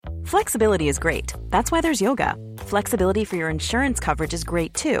Flexibility is great. That's why there's yoga. Flexibility for your insurance coverage is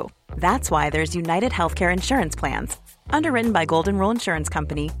great too. That's why there's United Healthcare Insurance Plans. Underwritten by Golden Rule Insurance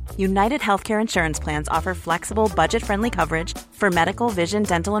Company, United Healthcare Insurance Plans offer flexible, budget-friendly coverage for medical, vision,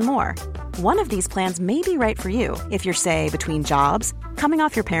 dental, and more. One of these plans may be right for you if you're, say, between jobs, coming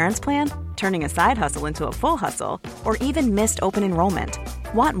off your parents' plan, turning a side hustle into a full hustle, or even missed open enrollment.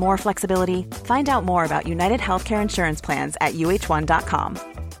 Want more flexibility? Find out more about United Healthcare Insurance Plans at uh1.com.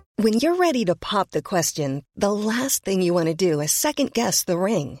 When you're ready to pop the question, the last thing you want to do is second-guess the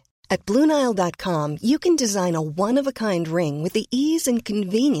ring. At BlueNile.com, you can design a one-of-a-kind ring with the ease and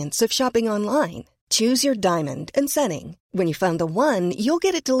convenience of shopping online. Choose your diamond and setting. When you find the one, you'll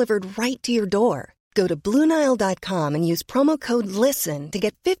get it delivered right to your door. Go to BlueNile.com and use promo code LISTEN to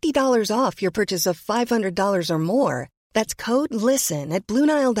get $50 off your purchase of $500 or more. That's code LISTEN at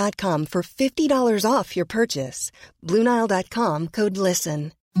BlueNile.com for $50 off your purchase. BlueNile.com, code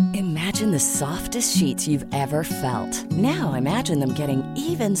LISTEN. Imagine the softest sheets you've ever felt. Now imagine them getting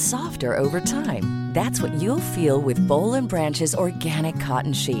even softer over time. That's what you'll feel with Boll & Branch's organic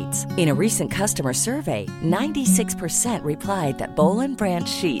cotton sheets. In a recent customer survey, 96% replied that Boll & Branch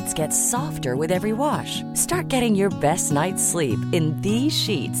sheets get softer with every wash. Start getting your best night's sleep in these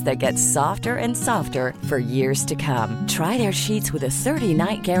sheets that get softer and softer for years to come. Try their sheets with a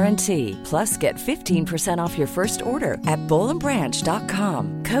 30-night guarantee. Plus, get 15% off your first order at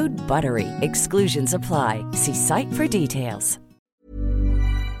bollandbranch.com. Code BUTTERY. Exclusions apply. See site for details.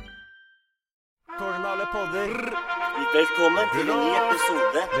 Velkommen til en ny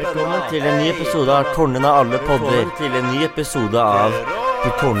episode. Velkommen til en ny episode av Tårnen av alle podder. Til en ny episode av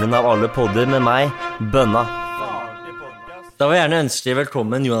Tårnen av alle podder med meg, Bønna. Da vil jeg gjerne ønske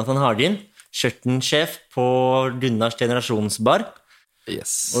velkommen Jonathan Hardin, kjøkkensjef på Gunnars generasjonsbar.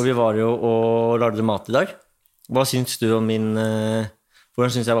 Yes. Og vi var jo og lagde mat I dag. Hva synes du om min...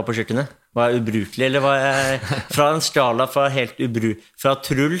 Hvordan synes jeg var på kjøkkenet? Var jeg ubrukelig, eller var jeg fra en skala fra helt fra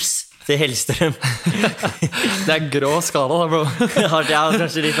Truls til Hellstrøm? Det grå skala da, bro. Ja,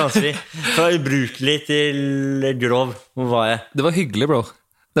 kanskje litt vanskelig. Fra ubrukelig til grov. Hvor var jeg? Det var hyggelig, bro.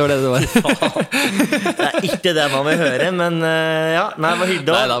 Det var det det var. Det ikke det man vil høre, men ja, nei, det var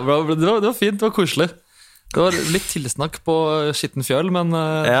hyggelig. Neida, bro, det var fint, det var koselig. Det var litt tilsnakk på skitten fjøl, men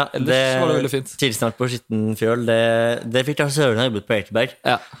ja, ellers var det veldig fint. Tilsnakk på skitten fjøl, det fikk jeg søren har jobbet på Ekeberg.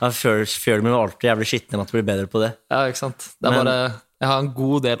 Ja. Fjøl min var alltid jævlig skitten, jeg måtte bli bedre på det. Ja, ikke sant? Det bare, jeg har en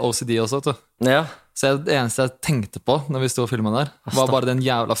god del OCD også, vet du. Ja. Så det eneste jeg tenkte på når vi stod og filmet der, var bare den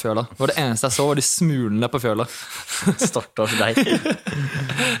jævla fjøla. Det var det eneste jeg så, var de smulene på fjøla. Stakkars deg.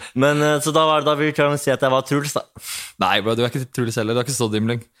 Men så da vil vi klare å si at jeg var Truls da. Nei, bro, du ikke Truls heller, du ikke så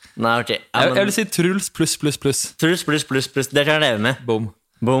dimling. Nei, ok. Ja, jeg vil si Truls pluss. Truls pluss, det kan jeg leve med. Boom.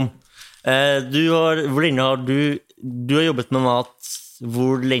 Hvor lenge har du har jobbet med mat,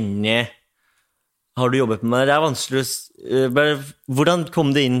 hvor lenge har du jobbet med det? Det vanskelig, hvordan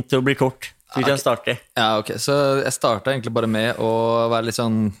kom du inn til å bli kort? Vi kan starte. Ja, ok. Så jeg startet egentlig bare med å være litt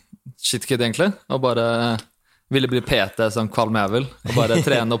sånn shitkid egentlig, og bare ville bli PT som kvalm jævel, og bare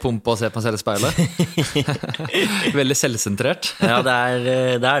trene og pumpe og se på meg selv I speilet. Veldig selvsentrert. Ja, det er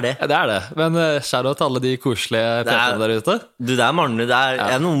det. Ja, det er det. Men shout out til alle de koselige PT-ene der ute. Du, det mange, det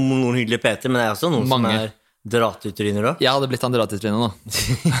er noen hyggelige PT, men det er også noen mange. Som dratutryner også. Jeg hadde blitt han dratutrynet nå.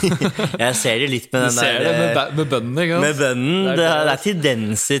 Jeg ser det litt med den der... Du ser det med bønnen, ikke sant? Med bønnen, det er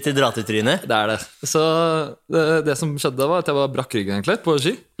tendenser til dratutrynet. Det er det. Så det som skjedde var at jeg var brakk ryggen egentlig på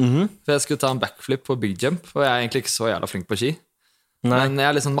ski. For jeg skulle ta en backflip på big jump, og jeg er egentlig ikke så jævla flink på ski. Nei. Men jeg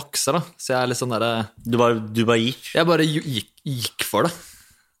er litt sånn makser da, så jeg er litt sånn der... Du bare gikk? Jeg bare gikk for det.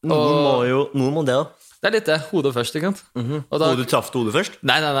 Noen må det da. Det er litt det, hodet først, ikke sant? Og du traff hodet først?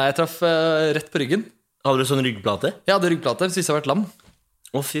 Nei, jeg traff rett på ryggen. Hadde du sånn ryggplate? Jeg hadde ryggplate, hvis jeg hadde vært lam.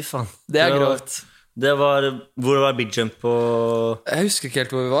 Fy faen. Det er grovt. Hvor var big jump på... Jeg husker ikke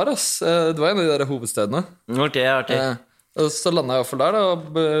helt hvor vi var, ass. Det var en av de der hovedstedene. Ok. Og så landet jeg for der, da, og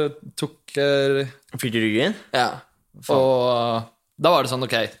tok... Fikk du ryggen? Ja. Og da var det sånn,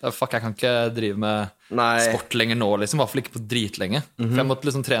 ok, fuck, jeg kan ikke drive med sport lenger nå, liksom. I hvert fall ikke på dritlenge. For jeg måtte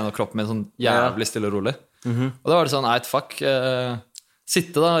liksom trene kroppen min sånn jævlig stille og rolig. Og da var det sånn, fuck...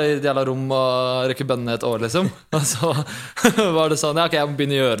 sitte da I det jævla rom og røkke bønnene et år, liksom. Og så var det sånn, ok, jeg må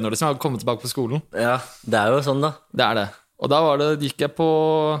begynne å gjøre noe, liksom. Jeg har kommet tilbake på skolen. Ja, det jo sånn da. Det det. Og da gikk jeg på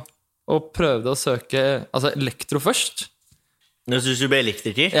og prøvde å søke, altså elektro først. Nå synes du ble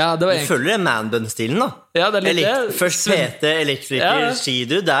elektriker? Ja, det var egentlig... Du følger den man-bun-stilen da? Ja, det litt det. Først PT, elektriker,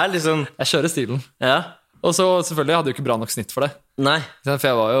 skidu, det liksom... Jeg kjører stilen. Ja. Og så selvfølgelig hadde jeg jo ikke bra nok snitt for det. Nei. For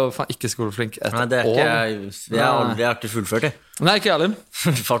jeg var jo ikke skoleflink et Nei, det er år. ikke jeg har aldri fullført det. Nei, ikke jeg heller.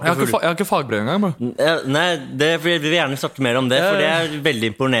 Jeg har ikke fagbrev engang, bro. Nei, vi vil gjerne snakke mer om det, for det er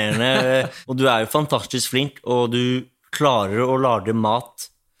veldig imponerende. Og du er jo fantastisk flink, og du klarer å lage mat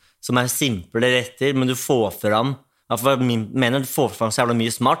som er simple retter, men du får fram, du får fram så jævla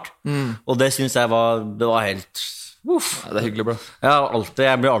mye smart. Og det synes jeg var helt... Det er hyggelig, bro.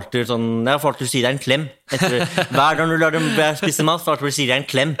 Jeg blir alltid sånn jeg får alltid si deg en klem hver gang du spiser mat, får alltid si deg en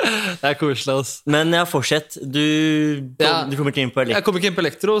klem. Det er koselig, ass. Men fortsett, du kommer ikke inn på elektro. Jeg kom ikke inn på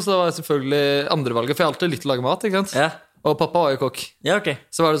elektro, så det var selvfølgelig andre valget, for jeg har alltid lyst til å lage mat, ikke sant? Ja. Og pappa var jo kokk. Ja, ok.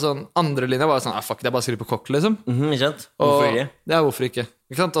 Så var det sånn, andre linja var sånn, fuck, det er bare å skrive på kokk, liksom. Ikke sant? Hvorfor ikke? Ja, hvorfor ikke?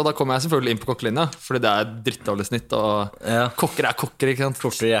 Ikke sant? Og da kom jeg selvfølgelig inn på kokkelinja, fordi det er drittdårlig snitt, og kokker er kokker, ikke sant?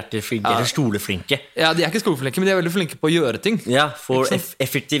 Kokker er flinke, eller skoleflinke. Ja, de er ikke skoleflinke, men de er veldig flinke på å gjøre ting. Ja, for å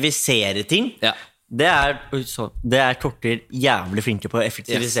effektivisere ting. Ja. Det er kokker jævlig flinke på å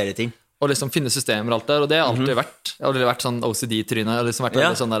effektivisere ting. Og liksom finne systemer og alt der, og det har alltid vært. Jeg har aldri vært sånn OCD-tryne, jeg har liksom vært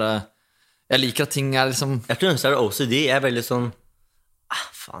veldig sånn der, jeg liker at ting er liksom... Jeg tror ønsker det er OCD, jeg er veldig sånn,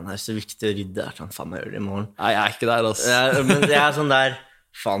 faen, det er så viktig å rydde, jeg kan faen meg gjøre det i morgen. Nei, jeg er ikke der, altså. Men jeg er sånn der,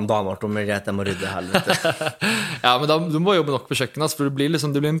 faen, damer om greit, jeg må rydde helvete. Ja, men du må jobbe nok på kjøkkenet, for du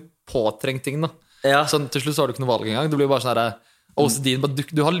blir en påtrengt ting, da. Ja. Sånn, til slutt så har du ikke noe valg engang. Du blir bare sånn der, OCD,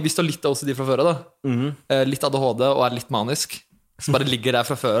 hvis du har litt OCD fra før, da. Litt ADHD og er litt manisk. Som bare ligger der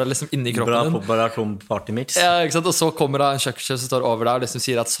fra før, liksom inni kroppen din. Bra partymix. Ja, ikke sant? Og så kommer det en kjøkkensjef som står over der og liksom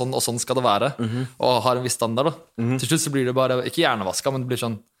sier at sånn og sånn skal det være, og har en viss standard, da. Til slutt så blir det bare, ikke hjernevaska, men det blir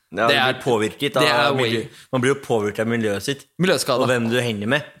sånn, ja, det er påvirket av man blir jo påvirket av miljøet sitt. Miljøskade. Og hvem du henger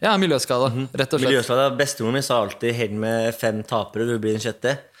med. Ja, miljøskade, rett og slett. Miljøskade, bestemor min sa alltid, heng med 5 tapere, du blir den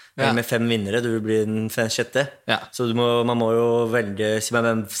 6. Heng med 5 vinnere, du blir den 6. Ja. Så man må jo velge, si meg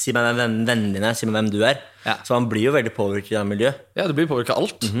hvem vennene dine er, si meg hvem du er. Ja. Så man blir jo veldig påvirket av miljøet. Ja, du blir påvirket av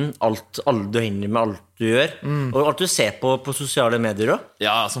alt. Du henger med alt du gjør. Og alt du ser på sosiale medier også.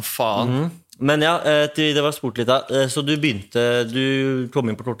 Ja, som faen. Men ja, det var spurt litt da. Så du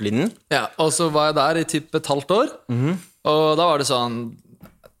kom inn på kortlinjen. Ja, og så var jeg der i typ et halvt år. Og da var det sånn,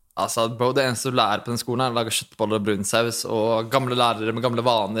 altså, bro, det eneste du lærer på den skolen er å lage kjøttboller og brunsaus, og gamle lærere med gamle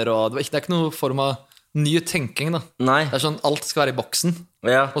vaner, og det er ikke noe form av ny tenking, da. Nei. Det er sånn, alt skal være i boksen,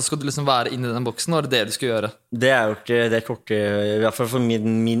 og så skal du liksom være inne i den boksen, og det er det du skal gjøre. Det er jo ikke det korte, i hvert fall for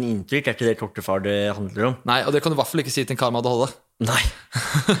min inntrykk, er ikke det kortefar det handler om. Nei, og det kan du i hvert fall ikke si til en kar med ADHD. Nei.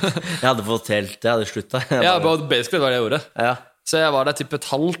 Jeg hadde fått helt, jeg hadde sluttet. Ja, basically det var det jeg gjorde. Ja. Så jeg var der typ et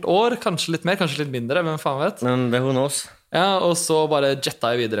halvt år, kanskje litt mer, kanskje litt mindre, hvem faen vet. Men who knows? Ja, og så bare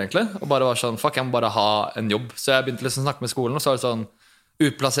jetta jeg videre egentlig, og bare var sånn, fuck, jeg må bare ha en jobb. Så jeg begynte liksom å snakke med skolen, og så var det sånn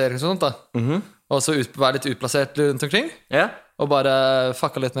utplassering og sånt da. Og så være litt utplassert rundt omkring, og bare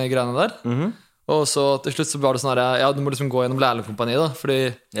fucka litt med greiene der. Og så til slutt så var det sånn her, ja, du må liksom gå gjennom lærlingkompaniet da, fordi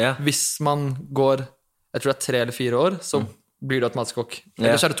hvis man går, jeg tror det er 3 eller 4 år, så blir du automatisk kokk.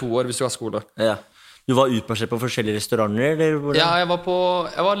 Eller så er det 2 år hvis du har skole. Ja. Du var utplassert på forskjellige restauranter, eller hvordan? Ja,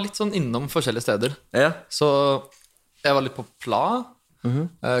 jeg var litt sånn innom forskjellige steder. Ja. Så jeg var litt på Pla,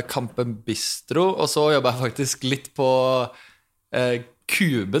 Kampen Bistro, og så jobbet jeg faktisk litt på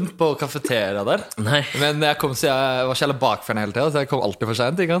Kuben på kafeteria der. Nei. Men jeg var så jævla bakfjern hele tiden, så jeg kom alltid for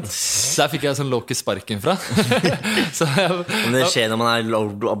sent, ikke sant? Der fikk jeg sånn Loki sparken fra. Men det skjer når man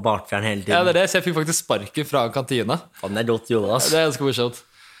er bakfjern hele tiden. Ja, det er det, så jeg fikk faktisk sparken fra kantina. Faen, det er godt jobb, ass. Det er ganske morsomt.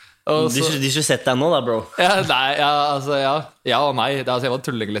 De skulle sett deg nå da, bro. Ja, nei, ja og nei. Jeg var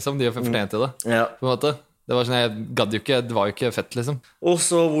tulling, liksom. De var fortjent til det, på en måte. Det var sånn, jeg gadd jo ikke, det var jo ikke fett, liksom. Og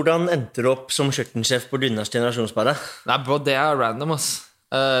så, hvordan endte du opp som kjøkkensjef på Dynas generasjonsbare? Nei, bro, det er random, ass.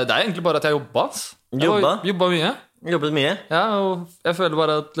 Det er egentlig bare at jeg jobbet, ass. Jobbet mye. Jobbet mye? Ja, og jeg føler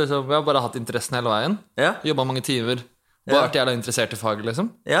bare at liksom, jeg har bare hatt interessen hele veien. Ja. Jobbet mange timer. Bare vært jævla interessert i faget, liksom.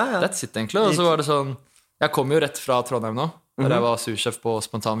 Ja. That's it, egentlig. Og så var det sånn, jeg kom jo rett fra Trondheim nå, der jeg var sursjef på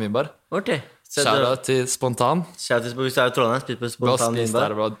Spontan Vinbar. Ok. Kjære til Spontan. Kjære til hvis du er i Trondheim, spist på Spontan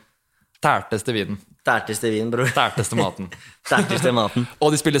Vinbar. Tærteste vinen. Tærteste vin, bror. Tærteste maten. Tærteste maten.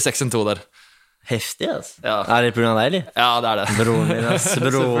 Og de spiller 6-2 der. Heftig, altså. Ja. Er det på grunn av deg, eller? Ja, det er det. Broren min, altså.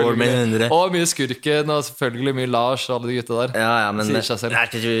 Broren min 100. Og mye Skurken, og selvfølgelig mye Lars og alle de gutta der. Ja, men det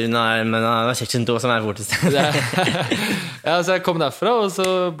var 6-2 som er fortest. Ja, så jeg kom derfra, og så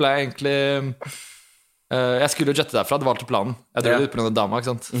ble jeg egentlig jeg skulle jo jette derfra, det var alltid planen. Jeg dro ut på noen dama,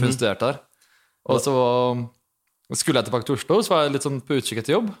 ikke sant? For hun studerte der. Og så skulle jeg tilbake til Oslo, så var jeg litt sånn på utkikk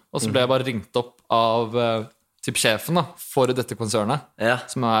etter jobb, og så ble jeg bare ringt opp av typ sjefen da, for dette konsernet,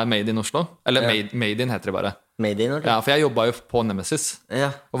 som er Made in Oslo. Eller Made in heter det bare. Made in, okay. Ja, for jeg jobbet jo på Nemesis,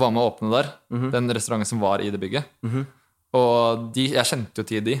 og var med å åpne der, den restauranten som var i det bygget. Og jeg kjente jo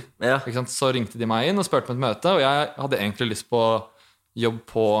til de. Ikke sant? Så ringte de meg inn og spurte om et møte, og jeg hadde egentlig lyst på jobb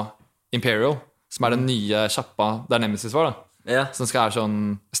på Imperial, som den nye kjappa der Nemesis var da. Som skal være sånn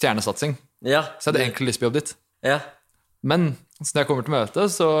stjernesatsing. Så jeg hadde egentlig lyst på jobb dit. Men så når jeg kommer til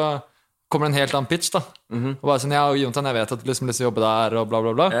møtet, så kommer det en helt annen pitch da. Og bare sånn, Jonathan, jeg vet at du liksom lyst til å jobbe der og bla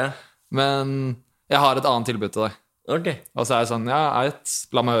bla bla. Men jeg har et annet tilbud til deg. Og så jeg sånn,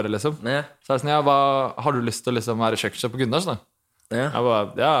 la meg høre liksom. Så jeg sånn, har du lyst til å liksom være kjøkkensjef på Gunnars da? Jeg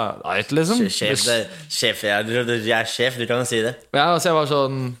bare, liksom. Sjef, jeg er sjef, du kan si det. Så jeg var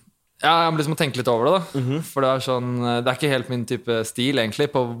sånn, jeg må liksom tenke litt over det da. For det sånn, det ikke helt min type stil egentlig,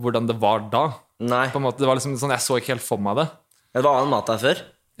 på hvordan det var da. På en måte, det var liksom sånn, jeg så ikke helt for meg det. Det var annen mat der før?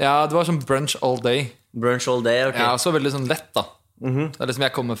 Ja, det var sånn brunch all day. Brunch all day, ok. Ja, så veldig sånn lett da. Det liksom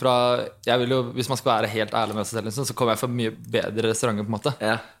jeg kommer fra, jeg vil jo, hvis man skal være helt ærlig med seg selv liksom, så kommer jeg fra mye bedre restauranter på en måte,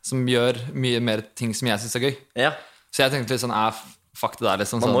 som gjør mye mer ting som jeg synes gøy. Så jeg tenkte litt sånn, fuck det der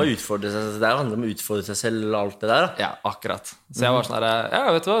liksom. Man må utfordre seg, det handler om å utfordre seg selv og alt det der da. Ja, akkurat. Så jeg var sånn der,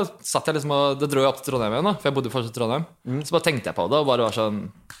 vet du hva, satt jeg liksom og, det dro jeg opp til Trondheim igjen da, for jeg bodde fortsatt i Trondheim. Så bare tenkte jeg på det og bare var sånn,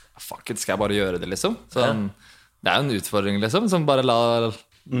 fuck it, skal jeg bare gjøre det liksom? Sånn, det jo en utfordring liksom, som bare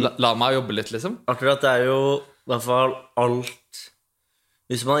la meg jobbe litt liksom. Akkurat det jo i hvert fall alt.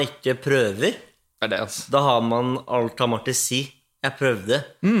 Hvis man ikke prøver, det, altså. Da har man alt har man til å si. Jeg prøvde.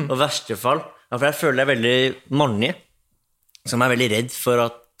 Og i verste fall, for jeg føler det veldig mange som veldig redd for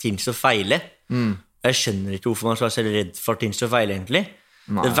at ting skal feile. Jeg skjønner ikke hvorfor man skal være så redd for at ting skal feile egentlig.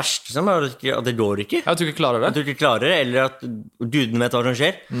 Det verste som at det går ikke. Jeg tror ikke klarer det. At du ikke klarer det, eller at guden vet hva som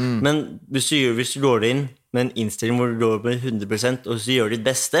skjer. Men hvis du går inn med en innstilling hvor du går med 100%, og så gjør ditt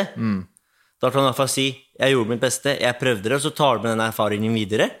beste, da kan du i hvert fall si, jeg gjorde mitt beste, jeg prøvde det, og så tar du med den erfaringen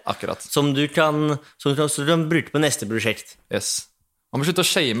videre. Akkurat. Som du kan bruke på neste prosjekt. Man må slutte å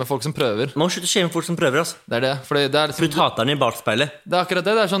shame folk som prøver. Man må slutte å shame folk som prøver, altså. Det det. Fordi det liksom, du tater den i bakspeilet. Det akkurat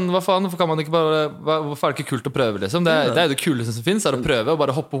det. Det sånn, hva faen, hvorfor kan man ikke bare, hvorfor det ikke kult å prøve, liksom? Det jo det kuleste som finnes, å prøve, og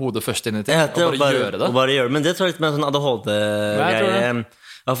bare hoppe hodet først inn i ting, og bare gjøre det. Og bare gjøre det. Men det tror jeg litt med en sånn ADHD-greie.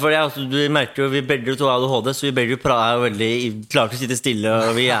 Ja, for du merker jo, vi begge to har ADHD, så vi begge veldig klare til å sitte stille,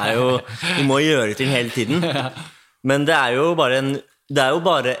 og vi må gjøre ting hele tiden. Men det jo bare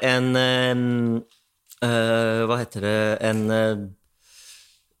en hva heter det, en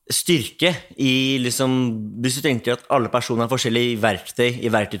styrke i liksom, hvis du tenker at alle personer har forskjellige verktøy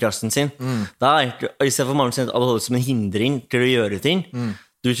i verktøykassen sin, da i stedet for mange som ADHD som en hindring til å gjøre ting,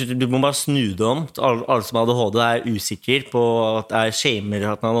 du må bare snu det om. Alle som har ADHD usikker på at shamer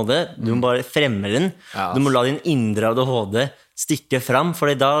at man har ADHD. Du må bare fremme den. Du må la din indre ADHD stikke fram,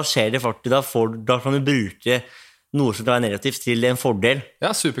 for da skjer det faktisk, da kan du bruke noe som er negativt til en fordel. Ja,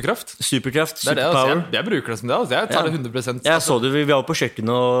 superkraft. Superpower. Altså, jeg bruker det som det, altså. Jeg tar det 100%. Jeg så det, vi var på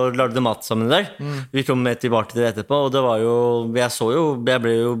kjøkkenet og lagde mat sammen der. Vi kom med tilbake til det etterpå, og det var jo, jeg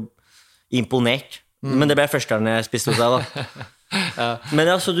ble jo imponert. Men det ble første gang jeg spiste hos deg da. Men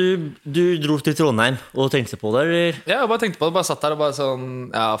altså, du dro til Trondheim og tenkte på det, eller? Ja, jeg bare tenkte på det, bare satt der og bare sånn,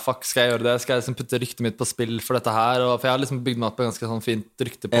 fuck, skal jeg gjøre det? Skal jeg liksom putte ryktet mitt på spill for dette her? For jeg har liksom bygd meg opp en ganske sånn fint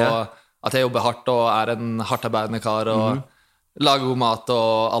rykte på at jeg jobber hardt og en hardtarbeidende kar og lager god mat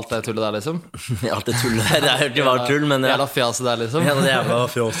og alt det tullet der, liksom. Alt det tullet der, det jo ikke bare tull, men Jævla fjaset der, liksom. Ja, det jævla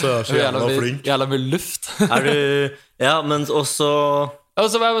fjaset så jævla flink. Jævla mye luft. Ja, men også... Og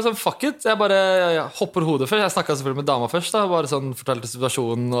så var jeg sånn, fuck it, jeg bare hopper hodet først. Jeg snakket selvfølgelig med dama først da, bare sånn fortalte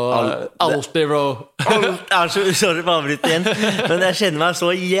situasjonen og alltid, bro. Alt så sorry på avbryt igjen, men jeg kjenner meg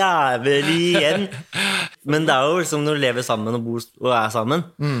så jævlig igjen. Men det jo liksom når du lever sammen og bor og sammen,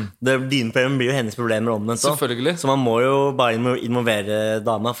 dine problemer blir jo hennes problemer omvendt. Selvfølgelig. Så man må jo bare involvere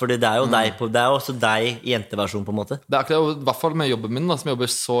dama, for det jo deg, det jo også deg jenteversjon på en måte. Det akkurat, i hvert fall med jobben min da, som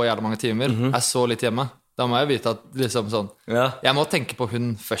jobber så jævlig mange timer, så litt hjemme. Da må jeg vite at liksom sånn, jeg må tenke på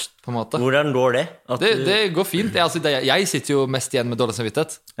hun først på en måte. Hvordan går det? Det går fint. Jeg sitter jo mest igjen med dårlig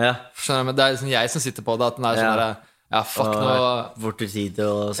samvittighet. Skjønner du? Men det liksom jeg som sitter på det, at den sånn der, fuck nå. Bort til tid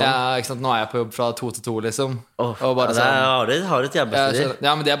og sånn. Ja, ikke sant, nå jeg på jobb fra 2 til 2 liksom. Og bare sånn. Har et jævlig.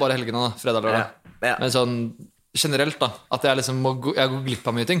 Ja, men det bare helgene da, fredag eller da. Men sånn, generelt da, at jeg liksom jeg går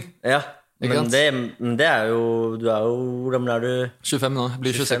glipp av mye ting. Ja. Men det jo du jo, hvordan du? 25 nå,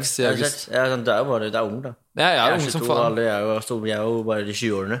 blir 26 i august. Ja, det jo bare, det ung da. Ja, jeg unge som faen. Jeg jo bare de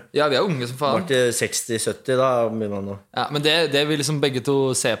 20-årene. Ja, vi unge som faen. Bare til 60-70 da, begynner man nå. Ja, men det vi liksom begge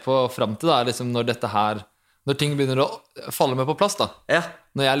to ser på frem til da, liksom når dette her, når ting begynner å falle med på plass da. Ja.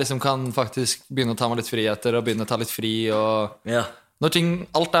 Når jeg liksom kan faktisk begynne å ta meg litt friheter, og begynne å ta litt fri, og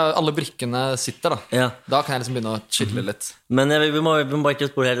Når alle brikkene sitter da Da kan jeg liksom begynne å chille litt. Men vi må bare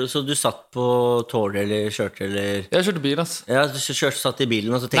ikke spore her. Så du satt på toget eller kjørte eller? Jeg kjørte bil, ass. Ja, du satt i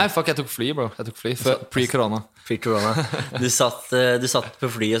bilen og så tenkte... Nei, fuck, jeg tok fly, bro. Jeg tok fly pre-corona. Pre-corona. Du satt på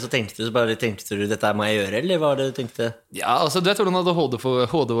fly og så tenkte du dette må jeg gjøre, eller hva var det du tenkte? Ja, altså, du vet hvordan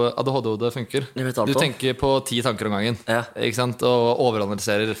ADHD funker. Du tenker på 10 tanker om gangen, ikke sant? Og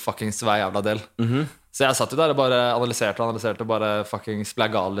overanalyserer fuckings hver jævla del. Så jeg satt jo der og bare analyserte og bare fuckings ble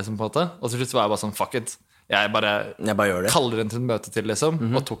gal, liksom, på en måte. Og til slutt var jeg bare sånn, fuck it. Jeg bare gjør det. Kaller inn til et møte til, liksom,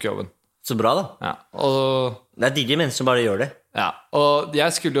 og tok jobben. Så bra da. Ja, og... Det digge mennesker som bare gjør det. Ja, og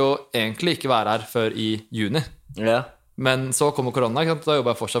jeg skulle jo egentlig ikke være her før i juni. Ja. Men så kom korona, ikke sant? Da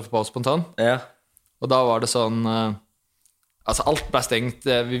jobbet jeg fortsatt på Spontan. Ja. Og da var det sånn... Altså, alt ble stengt.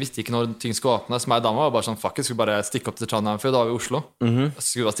 Vi visste ikke når ting skulle åpne. Så meg og dama var bare sånn, fuck it, skulle bare stikke opp til Trondheim, for da var vi i Oslo.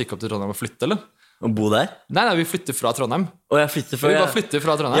 Skulle vi bare stikke opp til Trondheim og flytte, eller? Og bo der? Nei, vi flytter fra Trondheim. Vi bare flytter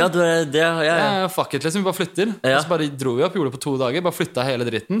fra Trondheim. Ja, fuck it, liksom, vi bare flytter. Og så bare dro vi opp, gjorde det på 2 dager. Bare flyttet hele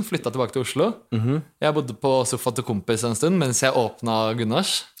dritten, flyttet tilbake til Oslo. Jeg bodde på sofa til kompis en stund mens jeg åpnet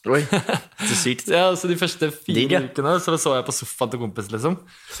Gunnars. Oi, så sykt. Ja, så de første 4 ukene så jeg på sofa til kompis, liksom.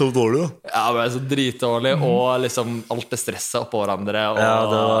 Så dårlig da? Ja, det var så dritdårlig. Og liksom alt det stresset oppå hverandre. Og... Ja,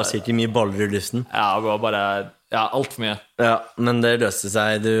 det var sikkert mye baller i lysten. Ja, det var bare... Ja, alt for mye. Ja, men det løste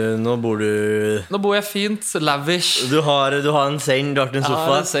seg. Nå bor jeg fint, lavish. Du har en seng, du har en sofa.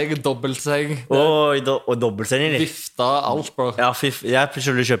 Ja, en seng, dobbeltseng. Og dobbeltseng, eller? Vifta, alt, bro. Ja, jeg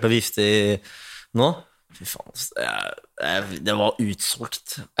skulle kjøpe vifte nå. Fy faen, det var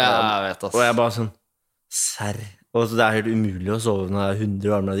utsolgt. Ja, jeg vet, ass. Og jeg bare sånn, serr. Og så det er helt umulig å sove når jeg har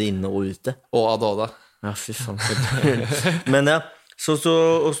 100 varmer inne og ute. Og ADHD. Ja, fy faen. Men ja. Så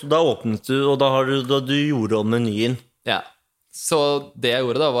da åpnet du, og da du gjorde om menyen. Ja, så det jeg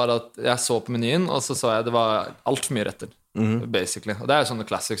gjorde da var at jeg så på menyen, og så jeg det var alt for mye retter, basically. Og det er jo sånne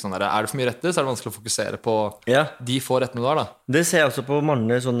classic, sånn der, er det for mye retter, så er det vanskelig å fokusere på de få rettene du har da. Det ser jeg også på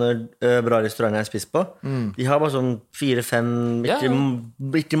mange sånne bra restauranter jeg har spist på. De har bare sånn 4-5,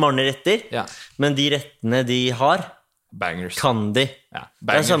 ikke mange retter, men de rettene de har, bangers. Kan de. Ja,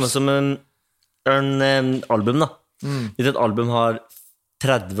 det er samme som en album da. Hvis et album har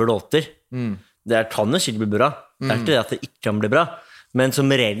 30 låter det kan jo sikkert bli bra. Det er ikke det at det ikke kan bli bra, men som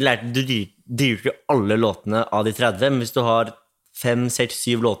regel du driver ikke alle låtene av de 30, men hvis du har 5, 6,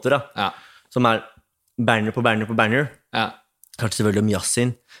 7 låter da, som er banner på banner på banner, kanskje selvfølgelig om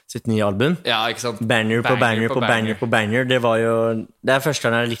Yasin sitt nye album, ikke sant? Banner på banner på banner på banner, det er første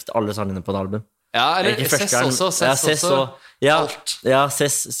gang jeg likte alle sangene på et album. Ja, eller Cess også.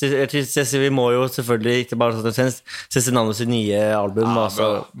 Cess, vi må jo selvfølgelig ikke bare sånn Cezinando sitt nye album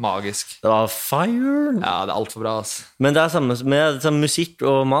magisk. Det var fire. Ja, det er alt for bra, ass. Men det er samme med musikk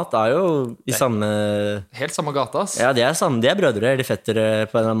og mat er jo i samme helt samme gata, ass. Ja, de er brødre eller fettere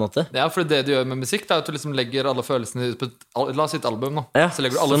på en eller annen måte. Ja, for det du gjør med musikk er at du liksom legger alle følelsene ut på la oss si et album nå. Så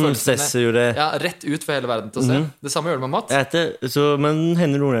legger du alle følelsene rett ut for hele verden til å se. Det samme gjør du med mat. Men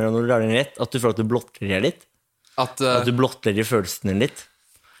hender noen ganger når du lager den rett at du føler at du blottler det litt? At du blottler i følelsene litt?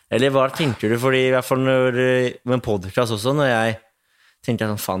 Eller hva tenker du? Fordi i hvert fall med en podcast også, når jeg tenkte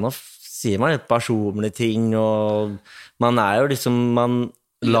sånn, faen, nå sier man litt personlige ting, og man er jo liksom, man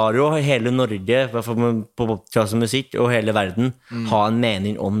lar jo hele Norge, i hvert fall på podcast og musikk, og hele verden, ha en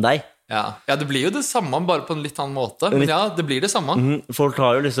mening om deg. Ja, det blir jo det samme, bare på en litt annen måte. Men ja, det blir det samme. Folk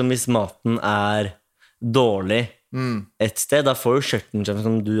har jo liksom, hvis maten er dårlig, et sted, da får jo kjøkken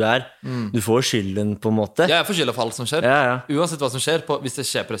som du er. Du får skylden på en måte. Ja, jeg får skylden for alt som skjer. Uansett hva som skjer, hvis det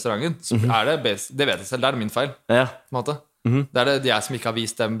skjer på restauranten, så er det vet jeg selv, det er min feil på en måte. Det er det jeg som ikke har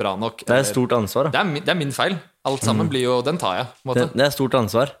vist dem bra nok. Det er stort ansvar da. Det er min feil. Alt sammen blir jo, den tar jeg på en måte. Det er stort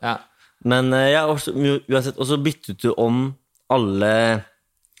ansvar. Men uansett, og så byttet du om alle.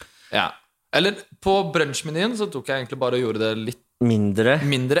 Eller på brunchmenyen så tok jeg egentlig bare og gjorde det litt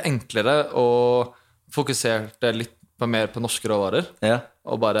mindre enklere, og fokuserte litt mer på norske råvarer,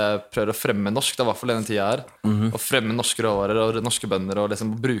 og bare prøvde å fremme norsk, da, i hvert fall denne tida her, og fremme norske råvarer og norske bønder, og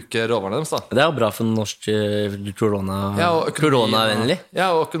liksom bruke råvarene deres da. Det er jo bra for norsk koronavennlig. Ja,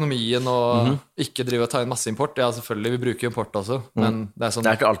 og økonomien, og ikke drive og ta inn masse import. Ja, selvfølgelig, vi bruker import også, men det er sånn...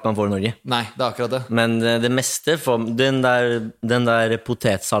 Det er ikke alt man får i Norge. Nei, det er akkurat det. Men det meste, den der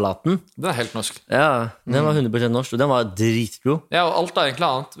potetsalaten, den er helt norsk. Ja, den var 100% norsk, og den var dritgod. Ja, og alt er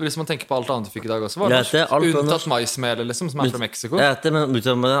egentlig annet. Hvis man tenker på alt annet du fikk i dag også, var det norsk. Unntatt maismel, liksom, som er fra Mexico. Ja,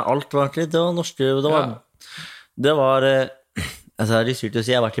 men alt var det var norske, det var Altså, det sykt å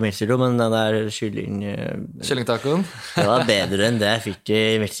si, jeg har vært i Mexico, men den der Kyllingtacoen? Det var bedre enn det jeg fikk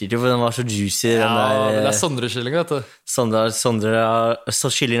i Mexico, for den var så juicy. Ja, den der, det Sondre-kylling, vet du.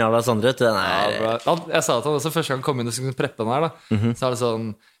 Kyllingen à la Sondre, den jeg sa til han også første gang han kom inn og skulle preppe den her da. Så er det sånn,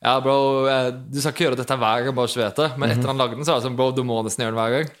 ja bro, du skal ikke gjøre dette hver gang, bare så vet det. Men etter han lagde den, så er det sånn, bro, du må nesten gjøre den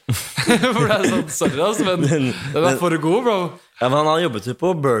hver gang. For det er sånn, sorry altså, men den er for god, bro. Ja, men han har jobbet jo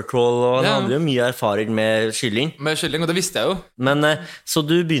på Burkroll, og han hadde jo mye erfaring med kylling. Med kylling, og det visste jeg jo. Men, så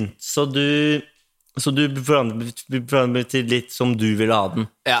du begynte, så du forandret til litt som du ville ha den.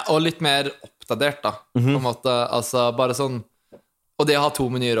 Ja, og litt mer oppdatert da, på en måte, altså bare sånn, og det å ha 2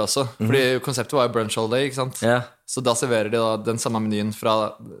 menyer også, fordi konseptet var jo brunch all day, ikke sant? Ja. Så da serverer de da den samme menyen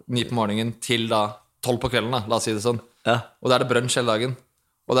fra 9 på morgenen til da 12 på kvelden da, la oss si det sånn. Ja. Og da er det brunch hele dagen.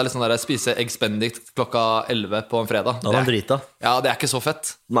 Og det er litt sånn der, jeg spiser Eggs Benedict klokka 11 på en fredag. Da var han drita. Ja, det er ikke så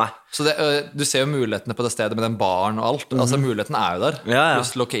fett. Nei. Så du ser jo mulighetene på det stedet med den baren og alt. Altså, muligheten er jo der. Ja.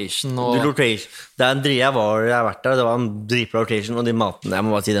 Pluss location og... Location. Det er en jeg har vært der, det var en dritbra location, og de maten, jeg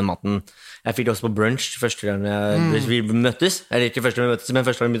må bare si den maten. Jeg fikk det også på brunch første gang vi møttes. Eller ikke første gang vi møttes, men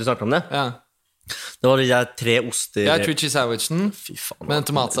første gang vi begynte å snakke om det. Ja. Det var de 3 oster. Ja, 3 cheese sandwichen. Fy faen. Med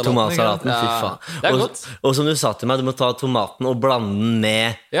tomatsalaten, fy faen. Det er godt. Og som du sa til meg, du må ta tomaten og blande den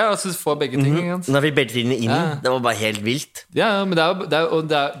med. Ja, altså du får begge ting. Når jeg fikk begge tingene inn, det var bare helt vilt. Ja, men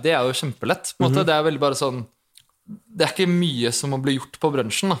det er jo kjempelett. På en måte. Det er veldig bare sånn, det er ikke mye som må bli gjort på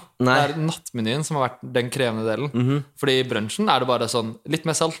brunchen da. Det er nattmenyen som har vært den krevende delen. Fordi i brunchen er det bare sånn, litt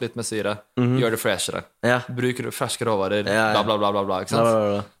mer salt, litt mer syre. Gjør det freshere. Bruk ferske råvarer, bla bla bla bla, bla ikke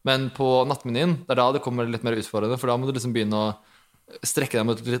sant? Men på nattmenyen, det er da det kommer litt mer utfordrende. For da må du liksom begynne å strekke deg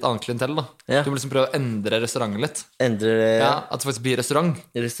mot et litt annet klientell da. Du må liksom prøve å endre restauranten litt. At det faktisk blir restaurant.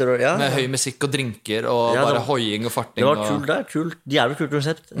 Med høy musikk og drinker og bare hoiing og farting. Det er kult, jævlig kult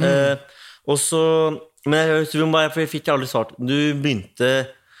konsept. Og så, men jeg fikk aldri svart. Du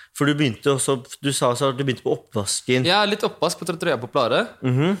begynte også, du sa så at du begynte på oppvasken. Ja, litt oppvask på Trattoria Popolare.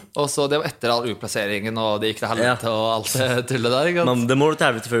 Og så det var etter all uplasseringen, og det gikk til helvete og alt det tullet der, ikke sant? Men det må du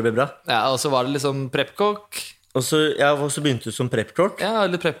til helvete før det ble bra. Ja, og så var det liksom prep-cook. Og så begynte du som prep-cook. Ja,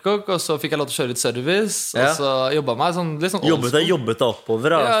 litt prep-cook, og så fikk jeg lov til å kjøre litt service. Og så jobbet meg sånn, litt sånn jobbet deg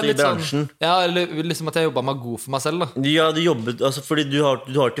oppover i bransjen. Sånn, ja, eller liksom at jeg jobbet meg god for meg selv da. Ja, du jobbet, altså fordi du har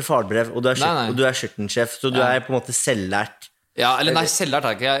ikke farbrev, og du er kjøkkensjef, så du er på en måte selvlært. Ja, eller nei, selvlært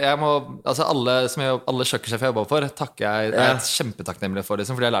er ikke jeg må, altså alle kjøkkensjefer jeg jobber for takker jeg er kjempetakknemlig for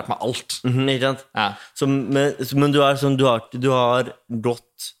liksom, fordi jeg har lært meg alt. Ikke sant? Ja. Men du er sånn, du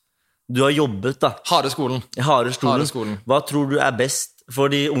har jobbet da. Harde skolen. Hva tror du er best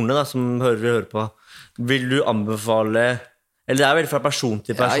for de unge da, som hører på? Vil du anbefale, eller det er veldig fra person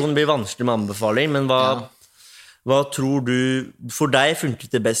til person, det blir vanskelig med anbefaling, men hva tror du, for deg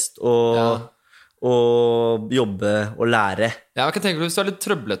funket det best å jobbe og lære? Ja, jeg kan tenke hvis du er litt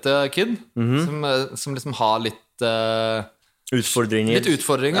trøblete kid, som liksom har litt utfordringer. Litt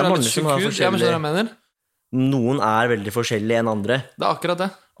syk hud, jeg mener hva jeg mener. Noen er veldig forskjellige enn andre. Det er akkurat det.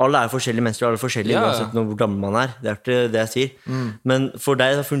 Alle er forskjellige mennesker, alle er forskjellige uansett hvor gammel man er. Det er ikke det jeg sier. Men for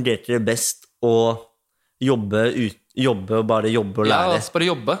deg så fungerte det best å jobbe og bare jobbe og lære. Ja, bare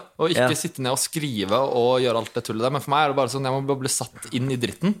jobbe, og ikke sitte ned og skrive og gjøre alt det tullet der. Men for meg er det bare sånn, jeg må bare bli satt inn i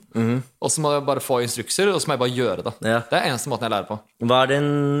dritten, og så må jeg bare få instrukser, og så må jeg bare gjøre det. Det er eneste måten jeg lærer på. Hva er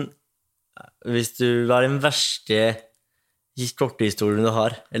den verste kortehistorien du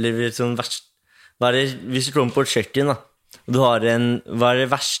har? Eller sånn verst, hvis du kommer på et kjøkken da, hva er det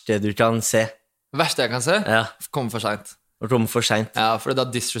verste du kan se? Verste jeg kan se? Komme for sent. Ja, for da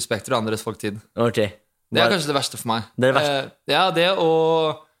disrespekter du andres folktid. Ok. Det er kanskje det verste for meg. Det å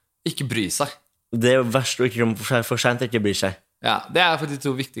ikke bry seg. Det er verst å ikke komme for sent og ikke bry seg. Ja, det er faktisk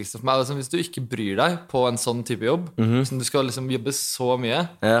det viktigste for meg. Altså, hvis du ikke bryr deg på en sånn type jobb, som du skal liksom jobbe så mye,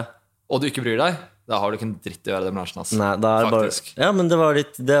 og du ikke bryr deg, da har du ikke en dritt å gjøre det bransjen, altså. Nei, faktisk. Men det var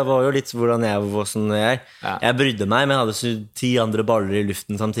jo litt hvordan jeg var sånn jeg brydde meg, men jeg hadde 10 andre baller i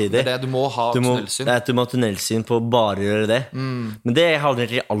luften samtidig. Det du må ha tunnelsyn. Du må ha tunnelsyn på å bare gjøre det. Men det havner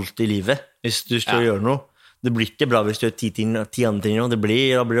ikke alt i livet, hvis du skal gjøre noe. Det blir ikke bra hvis du gjør 10 andre ting, da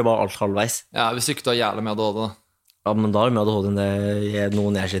blir det bare alt halvveis. Ja, hvis ikke du har jævlig med ADHD da. Ja, men da er det med ADHD enn det er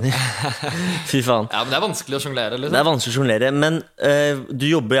noen jeg kjenner. Fy faen. Ja, men det er vanskelig å jonglere, liksom. Det er vanskelig å jonglere, men du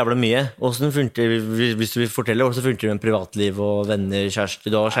jobber jævlig mye. Hvordan funker det, hvis du vil fortelle, hvordan funker det med privatliv og venner, kjæreste?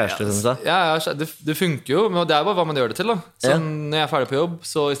 Du har kjæreste, som du sa? Ja, det funker jo, men det er bare hva man gjør det til, da. Så når jeg er ferdig på jobb,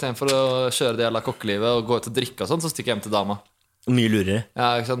 så i stedet for å kjøre det jævla kokkelivet og gå ut og drikke og sånn, så stikker jeg hjem til dama. Mye lurere.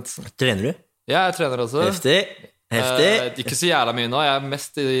 Ja, ikke sant? Trener du? Ja, jeg trener også. Heftig. Ikke så jævla mye nå. Jeg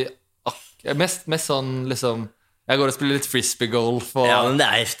er mest sånn, liksom, Jeg går og spiller litt frisbee-golf. Ja, men det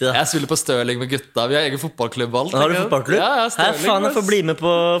heftig da. Jeg spiller på Stirling med gutta. Vi har egen fotballklubb og alt. Har du fotballklubb? Ja, Her faen, jeg får bli med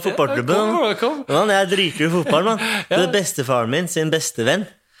på fotballklubben. Kom. Man, jeg driter i fotball, man. Det bestefaren min, sin bestevenn,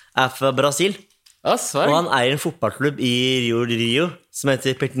 fra Brasil. Ja, og han eier en fotballklubb i Rio de Rio, som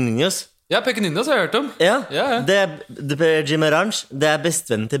heter Pequeninos. Ja, Pequeninos har jeg hørt om. Ja. Det er Jim Arrange. Det er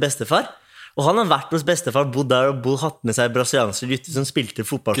bestevennen til bestefar. Og han har vært hos bestefar, bodd der og hatt med seg brasilianske gutter som spilte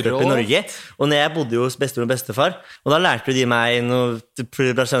fotballklubb i Norge. Og når jeg bodde jo hos bestemor og bestefar, og da lærte de meg noe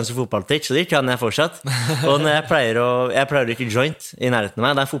brasilianske fotballtriks, og det kan jeg fortsatt. Og når jeg pleier å ikke joint i nærheten av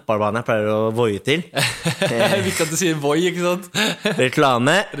meg, det er en fotballbane jeg pleier å voie til. Jeg vil ikke at du sier voi, ikke sant?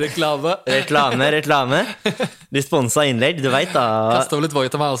 Reklame. De sponset innlegg, du vet da. Kastet over litt voi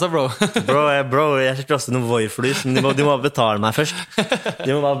til meg også, bro. Bro, jeg skal også noen voi-flus, men de må betale meg først.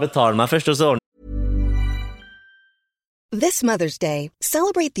 Og så This Mother's Day,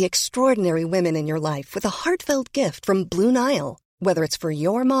 celebrate the extraordinary women in your life with a heartfelt gift from Blue Nile. Whether it's for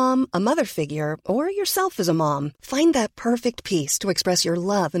your mom, a mother figure, or yourself as a mom, find that perfect piece to express your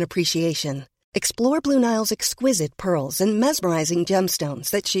love and appreciation. Explore Blue Nile's exquisite pearls and mesmerizing gemstones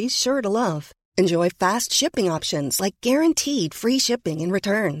that she's sure to love. Enjoy fast shipping options like guaranteed free shipping and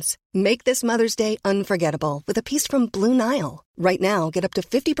returns. Make this Mother's Day unforgettable with a piece from Blue Nile. Right now, get up to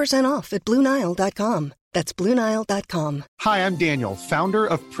 50% off at BlueNile.com. That's BlueNile.com. Hi, I'm Daniel, founder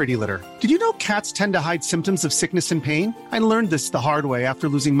of Pretty Litter. Did you know cats tend to hide symptoms of sickness and pain? I learned this the hard way after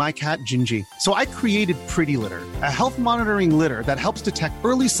losing my cat, Gingy. So I created Pretty Litter, a health monitoring litter that helps detect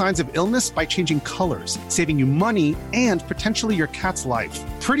early signs of illness by changing colors, saving you money and potentially your cat's life.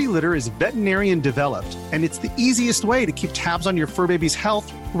 Pretty Litter is veterinarian developed, and it's the easiest way to keep tabs on your fur baby's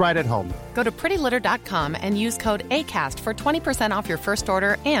health right at home. Go to prettylitter.com and use code ACAST for 20% off your first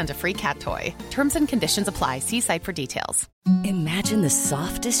order and a free cat toy. Terms and conditions apply. See site for details. Imagine the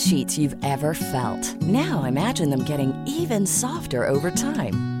softest sheets you've ever felt. Now imagine them getting even softer over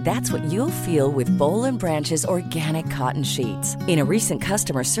time. That's what you'll feel with Boll & Branch's organic cotton sheets. In a recent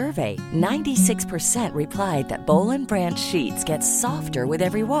customer survey, 96% replied that Boll & Branch sheets get softer with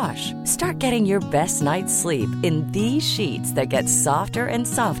every wash. Start getting your best night's sleep in these sheets that get softer and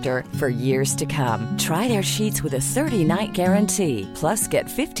softer for years to come. Try their sheets with a 30-night guarantee. Plus, get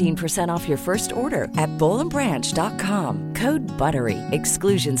 15% off your first order at bollandbranch.com. Code BUTTERY.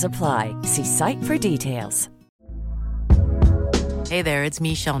 Exclusions apply. See site for details. Hey there, it's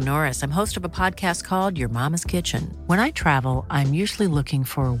Michelle Norris. I'm host of a podcast called Your Mama's Kitchen. When I travel, I'm usually looking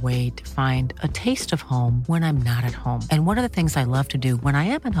for a way to find a taste of home when I'm not at home. And one of the things I love to do when I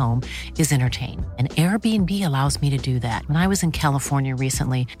am at home is entertain. And Airbnb allows me to do that. When I was in California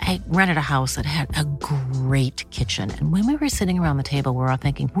recently, I rented a house that had a great kitchen. And when we were sitting around the table, we're all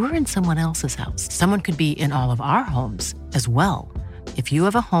thinking, we're in someone else's house. Someone could be in all of our homes as well. If you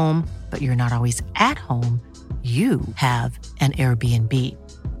have a home, but you're not always at home, you have an Airbnb.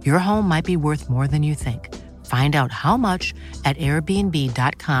 Your home might be worth more than you think. Find out how much at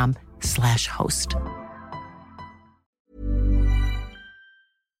airbnb.com/host.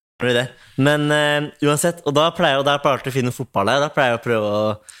 Men uansett, og der pleier jeg alltid å finne fotball der. Da pleier jeg å prøve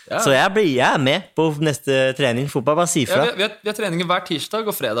å... Ja. Så jeg er med på neste trening. Fotball, bare si fra. Ja, vi har treninger hver tirsdag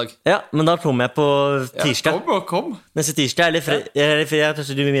og fredag. Ja, men da kommer jeg på tirsdag. Ja, kom. Neste tirsdag, eller fredag.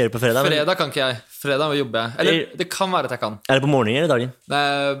 Du vil gjøre på fredag. Fredag kan ikke jeg. Fredag jobber jeg. Eller det kan være at jeg kan. Er det på morgenen eller dagen? Nei,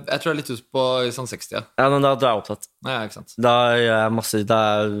 jeg tror jeg er litt ut på sånn 60, ja. Ja, men da er jeg opptatt. Nei, ikke sant. Da gjør jeg masse, da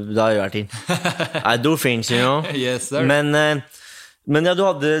gjør jeg ting. I do things, you know. Yes, sir. Men ja, vi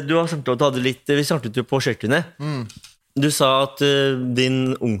snakket jo på kjøkkenet. Du sa at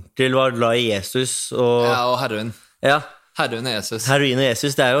din onkel var glad i Jesus og... Ja, og heroin. Ja. Heroin og Jesus. Heroin og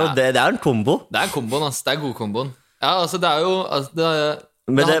Jesus, det er jo det er en kombo. Det er komboen, altså. Det er god komboen. Ja, altså, det er jo...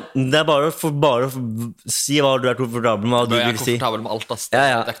 Men det er bare å si hva du er komfortabel med, hva du vil si. Jeg er komfortabel med alt, ass. Det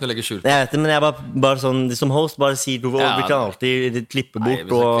er ikke noe å legge skjul på. Jeg vet det, men jeg bare sånn, som host, bare si vi kan alltid klippe bort.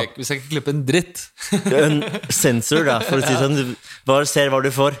 Nei, vi skal ikke klippe en dritt. En sensor, da, for å si sånn. Bare ser hva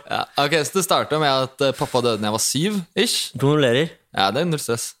du får. Ja, ok, så det startet med at pappa døde da jeg var 7-ish. Kondolerer. Ja, det er null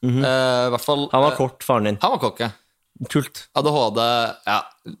stress. I hvert fall... Han var kort, faren din. Han var kokk, ja. Kult. ADHD, ja,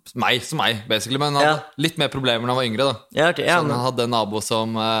 meg, basically, men han hadde litt mer problemer da han var yngre da. Ja, okay, ja, så han hadde en nabo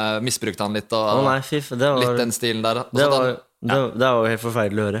som misbrukte han litt, og litt den stilen der. Det var helt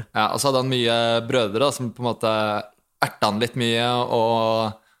forferdelig å høre. Ja, og så hadde han mye brødre da, som på en måte ertet han litt mye,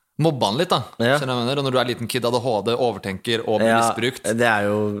 og mobba han litt da, og når du er liten kid, ADHD, overtenker og blir misbrukt. Det er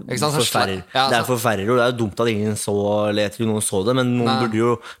jo forferdelig. Det er forferdelig, og det er jo dumt at ingen så, eller jeg tror noen så det, men noen burde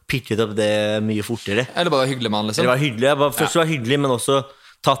jo pitchet opp det mye fortere. Eller bare hyggelig med han, liksom. Eller var hyggelig, først var hyggelig, men også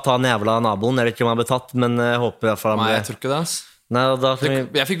tatt han jævla naboen. Jeg vet ikke om han ble tatt, men jeg håper i hvert fall han ble... Nei, jeg tror ikke det, ass. Nei,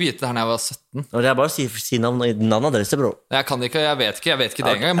 Jeg fikk vite det her når jeg var 17. Og det er bare å si navn og adresse, bro. Jeg vet ikke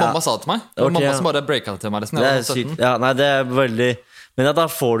det engang. Mamma sa det til meg. Det var mamma som bare breaket det til meg nesten. Det er sykt. Ja, nei, det er veldig... Men ja, da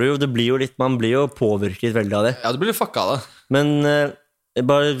får du jo, det blir jo litt, man blir jo påvirket veldig av det. Ja, du blir litt fucka av det. Men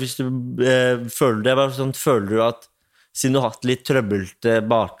bare hvis du føler det, bare sånn, føler du at siden du har hatt litt trøbbelte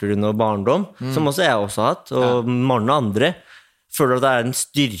bakgrunn og barndom, som også jeg også har hatt, og mange andre, føler du at det er en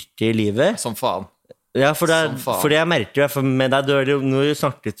styrke i livet? Som faen. Ja, fordi jeg merker det, med deg, når du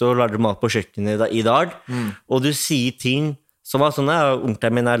snakket og lagde mat på kjøkkenet i dag, og du sier ting som var sånn,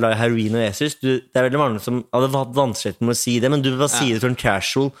 onkelen min er heroin og Jesus, det er veldig mange som hadde hatt vanskelighet med å si det, men du bare sier det sånn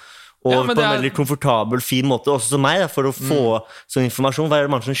casual, og på en veldig komfortabel, fin måte, også som meg, for å få sånn informasjon. Hva er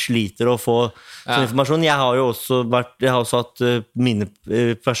det mange som sliter å få sånn informasjon? Jeg har jo også hatt mine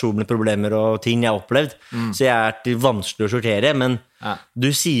personlige problemer og ting jeg har opplevd, så jeg er vanskelig å sortere, men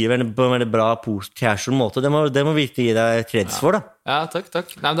du sier på en veldig bra, casual måte. Det må virkelig gi deg kreds for, da. Ja, takk.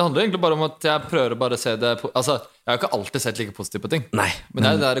 Nei, det handler egentlig bare om at jeg prøver bare å se det altså, jeg har ikke alltid sett like positivt på ting. Nei.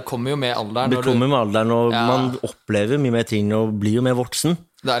 Men det kommer jo med alderen. Det kommer med alderen, og man opplever mye mer ting og blir jo mer voksen.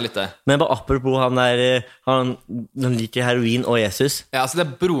 Det er litt det. Men bare apropos han liker heroin og Jesus. Ja, altså det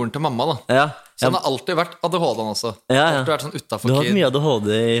er broren til mamma da. Ja. Så han har alltid vært ADHD også. Ja. Alltid vært sånn utenfor kid. Du har hatt mye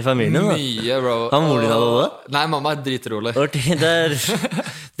ADHD i familien da. Mye, bro. Har mor din ADHD? Nei, mamma er dritrolig.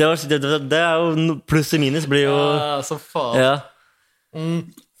 Det er jo pluss og minus blir jo... Ja, så faen. Ja.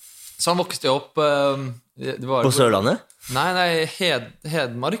 Så han vokste jo opp på Sørlandet? Nei,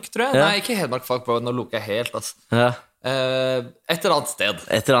 Hedmark, tror jeg. Nei, ikke Hedmark, fuck bro, nå lukker jeg helt, altså. Ja. Et eller annet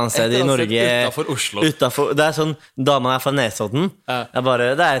sted i Norge utenfor Oslo. Det er sånn, dama er fra Nesodden. Det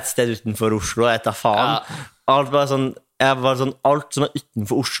er et sted utenfor Oslo. Etter faen alt som er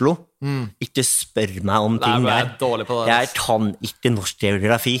utenfor Oslo, ikke spør meg om ting. Nei, jeg er dårlig på det. Jeg kan ikke norsk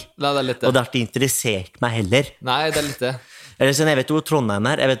geografi. Nei, det er litt det. Og det har ikke interessert meg heller. Nei, det er litt det. Jeg vet hvor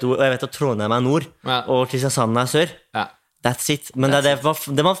Trondheim er. Jeg vet at Trondheim er nord, og Kristiansand er sør. That's it. Men det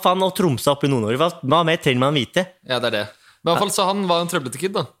var faen å Tromsø opp i Nord-Norge. Hva mer trenger man vite? Ja, det er det. Men i hvert fall så han var en trøblete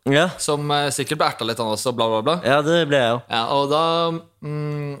kid da. Ja. Som sikkert ble ertet litt han også, bla bla bla. Ja, det ble jeg jo. Ja, og da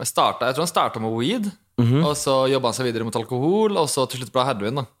jeg tror han startet med weed, og så jobbet han seg videre mot alkohol, og så til slutt ble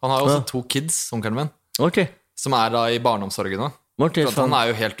heroin da. Han har jo også 2 kids, onkelen min, som er da i barneomsorgen da. Han er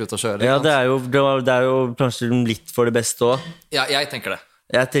jo helt ute å kjøre. Ja, det er jo kanskje litt for det beste også. Ja, jeg tenker det.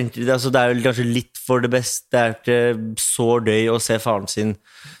 Jeg tenker, det er jo kanskje litt for det beste. Det er ikke så gøy å se faren sin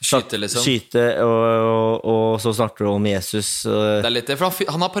skyte og så snakker du om Jesus. Det er litt det, for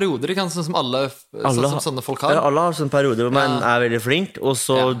han har perioder, ikke? Sånn som som sånne folk har. Ja, alle har sånne perioder hvor man er veldig flink, og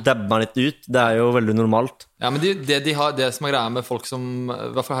så dabber man litt ut. Det er jo veldig normalt. Ja, men det som er greia med folk som,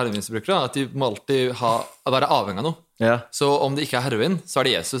 i hvert fall heroinmisbrukere, at de må alltid være avhengig av noe. Ja. Så om det ikke er heroin, så er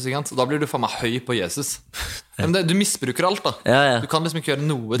det Jesus, ikke sant? Og da blir du faen meg høy på Jesus. Men du misbruker alt da. Du kan liksom ikke gjøre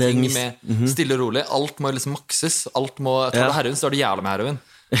noe ting med stille og rolig. Alt må liksom makses. Alt må, tar du heroin, så er det jævlig med heroin.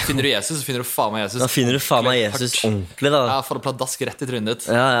 Finner du Jesus, så finner du faen meg Jesus. Da finner du faen meg Jesus ordentlig da. Ja, får du pladask rett i trynet ditt.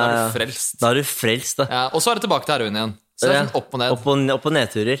 Da er du frelst. Da er du frelst da. Ja, og så er det tilbake til heroin igjen. Så det er sånn opp og ned. Opp og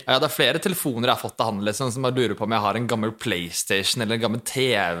nedturer. Ja, det er flere telefoner jeg har fått av han liksom, som jeg lurer på om jeg har en gammel PlayStation eller en gammel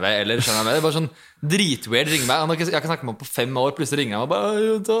TV eller skjønner jeg med. Det er bare sånn dritweird, ringer meg. Jeg kan snakke med ham på 5 år, plutselig ringer han og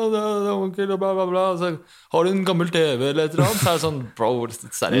bare onkel, bla bla bla. Så, har du en gammel TV eller et eller annet? Så er det sånn, bro,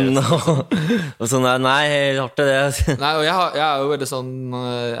 seriøst. No. Og sånn, nei, jeg har ikke det. Nei, og jeg er jo veldig sånn,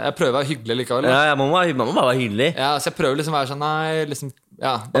 jeg prøver å være hyggelig likevel. Ja, man må bare være hyggelig. Ja, så jeg prøver liksom å være sånn, nei, liksom,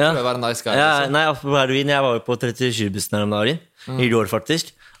 ja, bare prøver å være en nice guy. Ja, nei, apropos heroin, jeg var jo på 37-bussen her om dagen, i går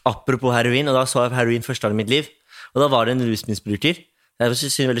faktisk. Apropos heroin, og da så jeg heroin første gang i mitt liv. Og da var det en rusmisbruker. Jeg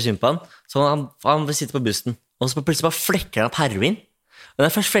synes veldig synd på han. Så han vil sitte på bussen, og så plutselig bare flekker han opp heroin. Og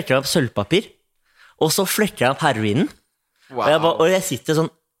den først flekker han opp sølvpapir, og så flekker han opp heroinen. Wow. Og jeg sitter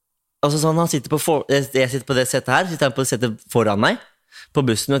sånn, altså sånn, jeg sitter på det settet her, sitter han på det settet foran meg, på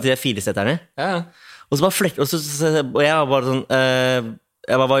bussen, og til de 4 setterne. Ja. Og så bare flekker, og jeg var bare sånn,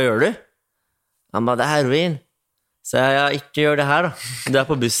 hva gjør du? Han bare, det er heroin. Så jeg ikke gjør det her da, du er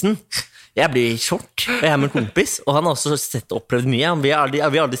på bussen. Jeg blir short, og jeg er med en kompis, og han har også opplevd mye. Vi har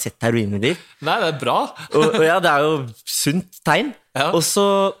aldri sett heroin i liv. Nei, det er bra. og ja, det er jo sunt tegn. Ja. Og så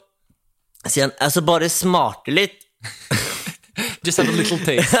sier han, altså bare smarte litt. Just have a little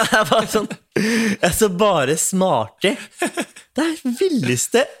taste. Jeg bare sånn, altså bare smarte. Det er det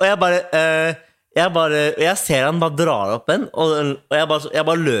vildeste. Og jeg ser han bare drar opp en, og jeg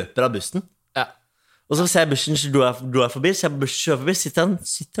bare løper av bussen. Og så ser jeg bussen drar forbi, så jeg bussen forbi, sitter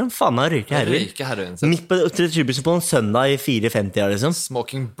han faen meg og røyker heroin. Midt på 37-bussen på en søndag i 4:50 liksom.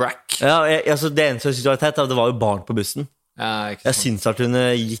 Smoking brack. Ja, altså det eneste jeg synes var teit, det var jo barn på bussen. Jeg synes at hun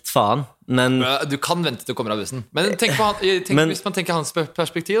gitt faen, men... Du kan vente til du kommer av bussen. Men tenk på hvis man tenker hans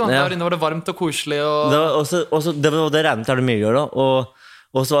perspektiv, da. Der inne var det varmt og koselig. Og... Det regnet det mye da.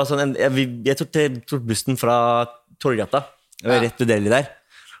 Og så var det sånn, jeg tok bussen fra Torgata, rett ved Delhi der.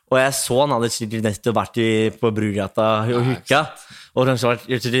 Og jeg så han hadde sikkert nettopp vært på Brugata og hukka. Og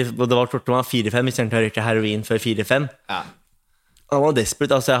det var klart 4-5, hvis jeg røyket heroin før 4-5. Han var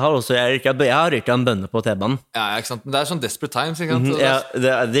desperate, altså jeg har røyket en bønne på T-banen. Ja, ikke sant, men det sånn desperate times, ikke sant?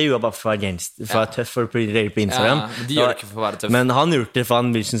 Det gjorde jeg bare for å være tøff for å reile på Instagram. De gjør det ikke for å være tøff. Men han gjorde det for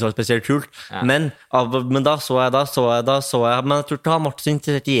han synes det var spesielt kult. Men da så jeg, men jeg tror ikke han måtte så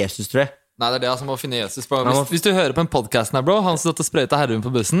interessert i Jesus, tror jeg. Nei, det det som må finne Jesus, bro. Hvis du hører på en podcasten her, bro, han som satt og sprøyte heroin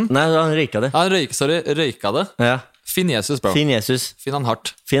på bussen. Nei, han røyka det. Røyka det. Ja. Finn Jesus, bro. Finn Jesus. Finn han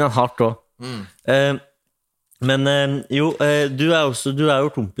hardt. Finn han hardt også. Men du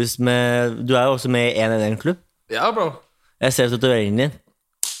jo kompis med... Du jo også med i en klubb. Ja, bro. Jeg ser tatoveringen din.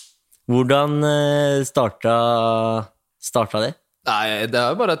 Hvordan starta det? Nei, det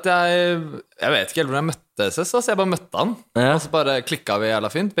jo bare at jeg vet ikke helt hvordan jeg møtte SS, så jeg bare møtte han. Og så bare klikket vi jævla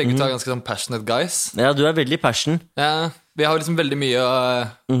fint. Begge to ganske sånn passionate guys. Ja, du veldig passion. Ja, vi har liksom veldig mye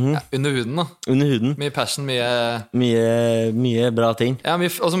under huden da. Under huden. Mye passion, mye bra ting. Ja,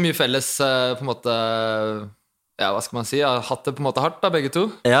 også mye felles på en måte... Ja, hva skal man si? Jeg har hatt det på en måte hardt da, begge to.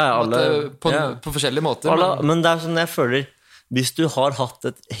 Ja, alle. På forskjellige måter. Men det sånn jeg føler, hvis du har hatt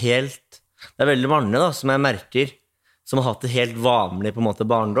et helt... Det veldig mange da, som jeg merker, som har hatt et helt vanlig på en måte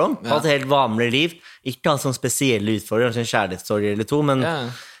barndom, hatt et helt vanlig liv, ikke hatt sånne spesielle utfordringer, sånn kjærlighetssorg eller to, men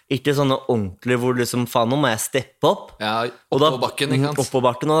ikke sånne ordentlige hvor liksom, faen, nå må jeg steppe opp. Ja, opp på bakken, ikke sant? Opp på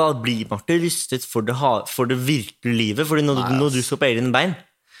bakken, og da blir man ikke rystet for det virkelige livet, fordi når du står på egne bein,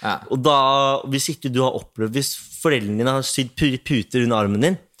 og da, hvis ikke du har opplevd, hvis foreldrene dine har sydd puter under armen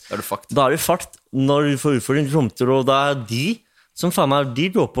din, da du fakt. Da du fakt, når du får utfordringer, og da de som faen meg, de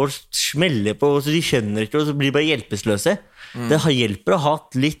går på og smeller på, så de skjønner ikke, og så blir bare hjelpeløse. Det hjelper å ha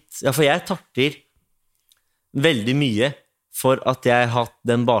litt, for jeg takker veldig mye for at jeg har hatt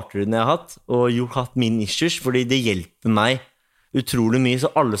den bakgrunnen jeg har hatt, og hatt mine issues, fordi det hjelper meg utrolig mye,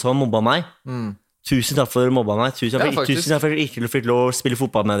 så alle som har mobbet meg, tusen takk for at dere mobbet meg, tusen takk for at dere ikke fikk lov å spille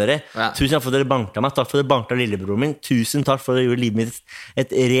fotball med dere, tusen takk for at dere banket meg, takk for at dere banket lillebroren min, tusen takk for at dere gjorde livet mitt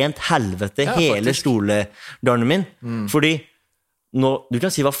et rent helvete, hele stoledarnen min, fordi du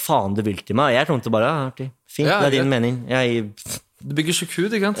kan si hva faen du vil til meg, jeg kommer til bare, fint, det din mening, du bygger så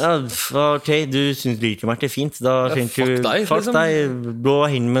kud, ikke sant? Ja, ok, du synes liker meg, det fint, da fuck deg, gå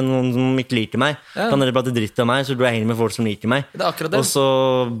hen med noen som ikke liker meg, kan dere prate dritt av meg, så går jeg hen med folk som liker meg, det akkurat det. Og så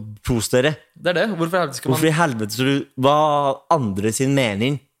pos dere. Det det, hvorfor i helvete så hva andre sin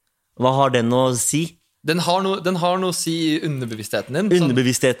mening, hva har den å si? Den har noe å si i underbevisstheten din.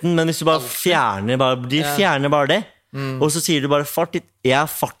 Underbevisstheten, men hvis du bare fjerner bare det, og så sier du bare jeg er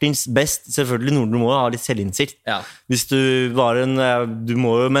fartins best, selvfølgelig noen du må ha litt selvinnsikt. Hvis du var du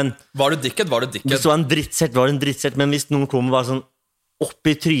må jo, men var du dickhead? Hvis du var en drittsett, men hvis noen kommer bare sånn opp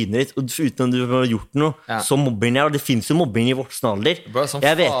i trynet ditt, uten at du har gjort noe, så mobbing og det finnes jo mobbing i voksen alder.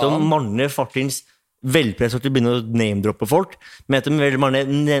 Jeg vet om mange fartins velpressert til å begynne å name-droppe folk, men jeg vet om veldig mange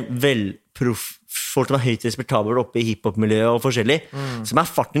folk som er høyt respektabelt oppe i hiphop-miljøet og forskjellig, som er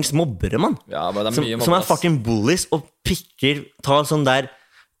fartins mobbere, mann. Som er fartin bullies og pikker, tar sånn der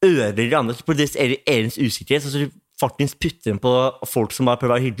ører i andre på deres egen usikkerhet, så du fartins putter dem på folk som bare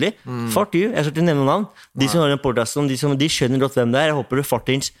prøver å være hyggelig. Fuck you, jeg skal ikke nevne noen navn. De som har en podcast, de skjønner godt hvem det er. Jeg håper du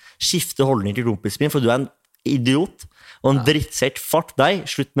fartins skifter holdning til kompisen min, for du er en idiot og en drittsert. Fuck deg,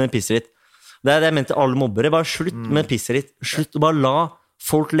 slutt med pisset ditt. Det er det jeg mente alle mobbere, bare slutt med pisset ditt. Slutt å bare la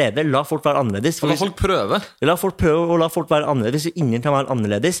folk leve, la folk være annerledes. La folk prøve. La folk prøve, og la folk være annerledes. Hvis ingen kan være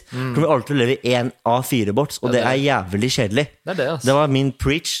annerledes, kan vi alltid leve i en A4-bots, og det er jævlig kjedelig. Det var min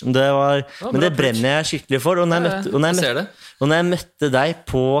preach, men det brenner jeg skikkelig for. Og når jeg møtte deg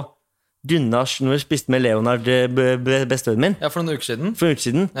på Gunnars, når jeg spiste med Leonard, bestevennen min. Ja, for noen uker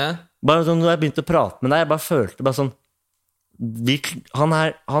siden. Bare sånn, når jeg begynte å prate med deg, jeg bare følte bare sånn, han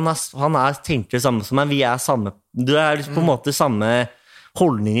er tenkt det samme som meg, vi er samme, du er liksom på en måte samme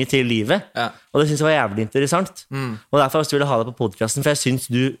holdninger til livet, og det synes jeg var jævlig interessant, og derfor ville jeg ha deg på podcasten, for jeg synes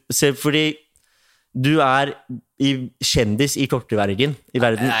fordi du er kjendis i torteverden i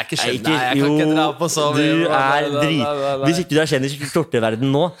verden. Jeg er ikke kjendis, jeg kan ikke dra på så mye. Hvis ikke du er kjendis i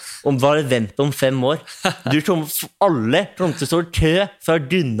torteverden nå, bare vent om 5 år, alle kommer til å stå i kø fra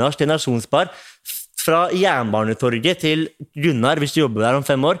Gunnars til Nasjonspar, fra Jernbanetorget til Gunnar, hvis du jobber der om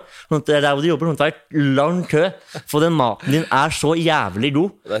 5 år, der hvor du jobber, det er et lang kø, for den maten din er så jævlig god.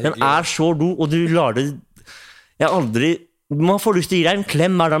 Den er så god, og du lar det... Jeg har aldri Man får lyst til å gi deg en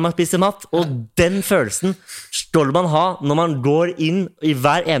klem hver dag man spiser mat, og den følelsen skal man ha når man går inn i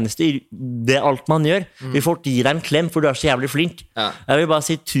hver eneste det alt man gjør. Vi får gi deg en klem, for du så jævlig flink. Jeg vil bare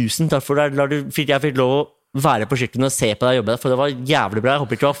si 1000 takk for det. Jeg fikk lov å være på kjøkkenet og se på deg jobbe, for det var jævlig bra. Jeg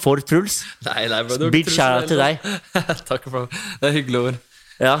håper ikke du var for Truls. Nei, bro, Big shout til deg. Takk for det. Det hyggelige ord.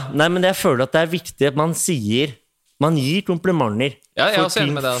 Ja, nei, men jeg føler at det viktig at man gir komplimenter for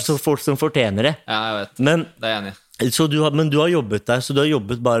ting folk som fortjener det. Ja, jeg vet. Men, det jeg enig i. Men du har jobbet der, så du har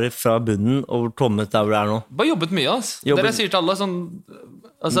jobbet bare fra bunnen og kommet der hvor du nå? Bare jobbet mye, Dere sier til alle sånn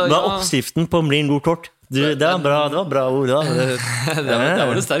Hva oppskriften på å bli en god kort? Det var bra ord da. Der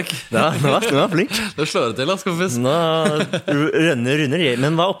var du sterk. Nå var flink. Nå slår det til, Skofis. Nå runder.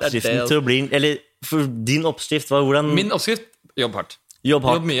 Men hva oppskriften til å bli eller, for din oppskrift var hvordan Min oppskrift, jobb hardt. Jobb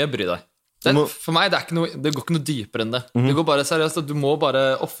mye, bry deg. For meg, det går ikke noe dypere enn det. Det går bare seriøst, du må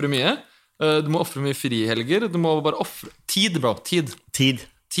bare offre mye. Du må offre mye frihelger. Du må bare offre tid, bro.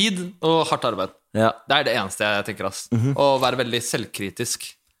 Tid og hardt arbeid. Det det eneste jeg tenker. Å være veldig selvkritisk.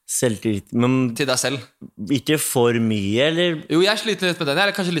 Men til deg selv. Ikke for mye, eller? Jo, jeg sliter litt med den.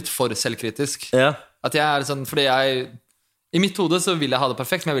 Jeg kanskje litt for selvkritisk. At jeg sånn, fordi i mitt hode så vil jeg ha det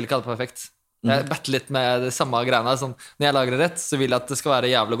perfekt, men jeg vil ikke ha det perfekt. Jeg battler litt med det samme greiene sånn, når jeg lager det rett, så vil jeg at det skal være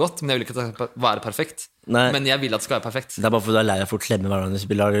jævlig godt, men jeg vil ikke at det skal være perfekt. Men jeg vil at det skal være perfekt. Det bare fordi du lei deg for å klemme hverandre og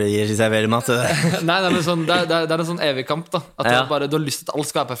spille servere mat. Nei, men sånn, det en sånn evig kamp da. At du har lyst til at alt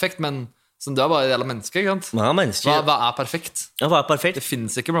skal være perfekt, men sånn, du bare et jævla menneske, ikke sant? Hva perfekt? Ja, hva perfekt? Det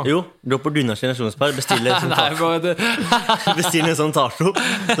finnes ikke, bro. Jo, gå på Dunas generasjonspar, bestille en sånn bestille en sånn taco,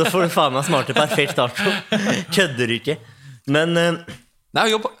 så får du faen meg smarte perfekt taco. Kødder ikke. Men nei,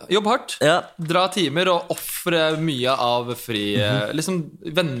 jobb hardt. Dra timer og offre mye av fri liksom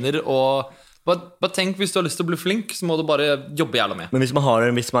venner og bare tenk, hvis du har lyst til å bli flink, så må du bare jobbe jævla med. Men hvis man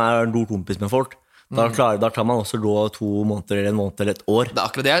er en god kompis med folk, da kan man også gå 2 måneder eller en måned eller et år. Det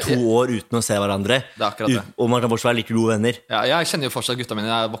akkurat det. 2 år uten å se hverandre. Det akkurat det. Og man kan fortsatt være like gode venner. Ja, jeg kjenner jo fortsatt gutta mine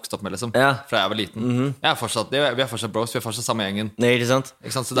jeg har vokst opp med, liksom. Fra jeg var liten. Vi er fortsatt bros, vi er fortsatt samme gjengen. Nei, ikke sant?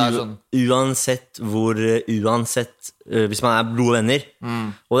 Så det sånn Uansett hvis man er gode venner,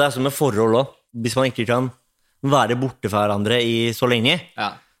 og det som med forhold også, hvis man ikke kan være borte fra hverandre i så lenge,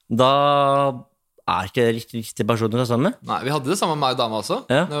 da ikke det riktig person du kan sammen med. Nei, vi hadde det sammen med meg og dama også.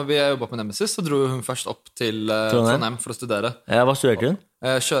 Når vi jobbet på Nemesis, så dro hun først opp til Trondheim for å studere. Hva studerte hun?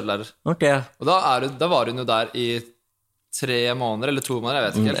 Kjørelærer. Og da var hun jo der i 3 måneder, eller 2 måneder, jeg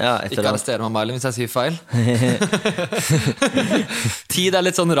vet ikke helt. Ikke arrestere meg, Marlin, hvis jeg sier feil. Tid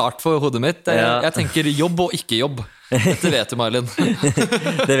litt sånn rart for hodet mitt. Jeg tenker jobb og ikke jobb. Dette vet du, Marlin.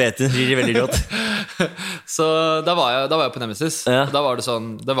 Det vet du, det veldig godt. Så da var jeg på Nemesis. Da var det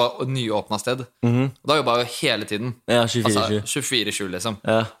sånn, det var nyåpnet sted. Da jobbet jeg jo hele tiden. 24/7 liksom.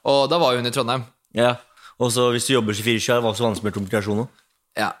 Og da var hun i Trondheim. Og så hvis du jobber 24/7, var det også vanskelig med kommunikasjon også.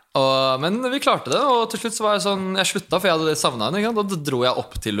 Men vi klarte det. Og til slutt så var jeg sånn, jeg sluttet for jeg hadde savnet henne. Da dro jeg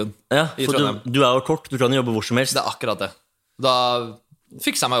opp til hun i Trondheim. Du jo kort, du kan jobbe hvor som helst. Det akkurat det. Da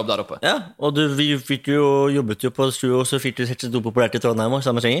fikk jeg meg jobb der oppe. Og vi jobbet jo på Stuo, og så fikk du sett så populært i Trondheim og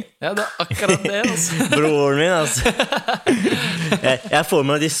samme senger. Det akkurat det, altså. Broren min, altså. Jeg får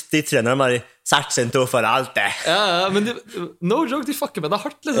med de trenerne bare satsen for alt det. Men no joke, de fucker med det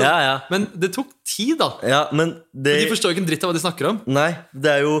hardt, liksom. Men det tok tid, da. Men de forstår ikke en dritt av hva de snakker om. Nei,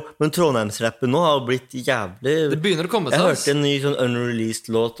 det jo, men Trondheimsrappen nå har blitt jævlig. Det begynner å komme seg. Jeg hørte en ny sånn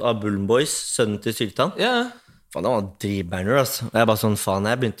unreleased låt av Bullen Boys, sønnen til Syltan. Faen, det var drivbanner, altså. Jeg bare sånn, faen,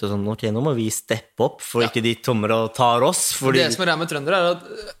 jeg begynte sånn, ok, nå må vi steppe opp, for ikke de tommer og tar oss. Det som med trøndere at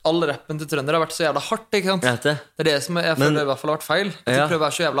all rappen til trøndere har vært så jævla hardt, ikke sant? Det det som jeg føler i hvert fall har vært feil. De prøver å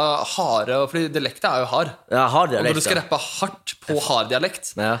være så jævla harde, fordi dialektet jo hard. Hard dialekt, og når du skal rappe hardt på hard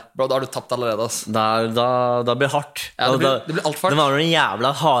dialekt, bro, da har du tapt allerede, altså. Da blir det hardt. Det blir alt fart. Det var noen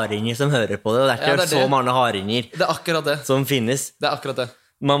jævla haringer som hører på det, og det ikke så mange haringer akkurat det. Som finnes. Det akkurat det.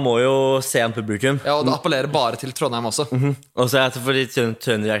 Man må jo se en publikum. Og det appellerer bare til Trondheim også. Og så fordi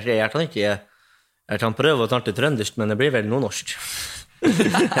trønder jeg kan prøve å snakke trøndersk, men det blir vel noe norsk.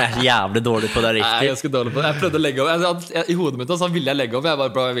 Jeg jævlig dårlig på det riktig. Jeg ganske dårlig på det. Jeg prøvde å legge opp. I hodet mitt så ville jeg legge opp. Jeg bare,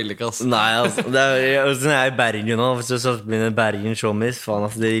 bro, jeg ville ikke, altså. Nei, altså. Når jeg i Bergen nå, hvis du satt med Bergen showmis, faen,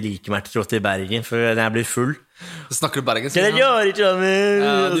 altså, det liker meg til å tråtte i Bergen, for når jeg blir full. Snakker du bergensk? De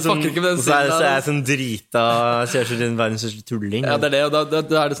fucker ikke med den siden. Så jeg sånn drita, ser ut som den verdens største tulling. Det det, og da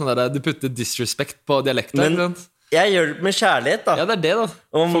det sånn der, du putter disrespect på dialekten. Men jeg gjør det med kjærlighet, da. Det det, da.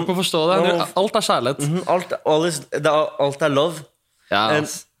 Folk må forstå det. Alt kjærlighet. Alt love.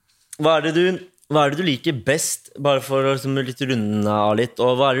 Hva det du liker best, bare for å litt runde av litt,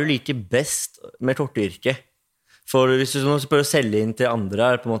 og hva det du liker best med torteyrket? For hvis du spør å selge inn til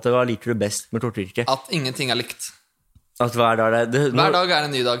andre, på en måte, hva liker du best med torteyrket? At ingenting likt. At hver dag Hver dag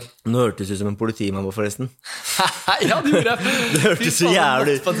en ny dag. Nå hørtes det ut som en politimann forresten. Ja, det gjorde jeg. Det hørtes så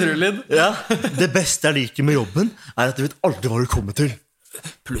jævlig Patruljen. Ja, det beste jeg liker med jobben at du vet aldri hva du kommer til.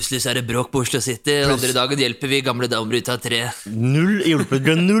 Plutselig så det bråk på Oslo City. Andre dagen hjelper vi gamle damer ut av tre. Null hjelper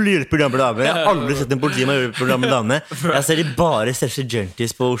gamle damer. Jeg har aldri sett en politimann hjelpe gamle damer. Jeg ser de bare største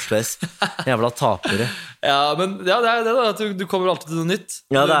junkies på Oslo S. Jævla tapere. Ja, men det er det da, at du kommer alltid til noe nytt.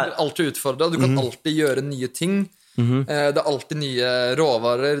 Ja, Du blir alltid utfordret. Du kan alltid gjøre nye ting. Det er alltid nye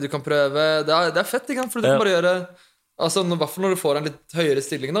råvarer du kan prøve. Det er fett, ikke sant? For du kan bare gjøre Altså, I hvert fall når du får en litt høyere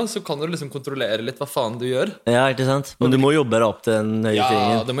stilling da, så kan du liksom kontrollere litt hva faen du gjør. Ja, ikke sant? Men du må jobbe deg opp til den høye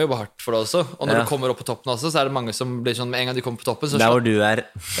stillingen. Ja, du må jobbe hardt for det også. Og når du kommer opp på toppen også, så er det mange som blir sånn, med en gang de kommer på toppen, så, der hvor du er.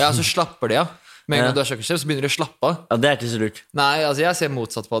 Ja, så slapper de av. Med en gang du er kjøkkensjef, så begynner de å slappe av. Ja, det er ikke så lurt. Nei, altså jeg ser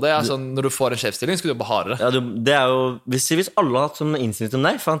motsatt på det. Altså, når du får en sjefstilling, skal du jobbe hardere. Ja, det er jo, hvis alle har hatt sånn innsnitt om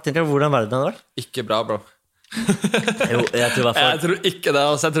deg, faen, tenk deg hvordan verden hadde vært. Ikke bra, bro. Jo, jeg tror ikke det.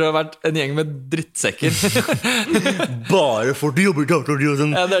 Altså, jeg tror det har vært en gjeng med drittsekker. Bare folk jobber og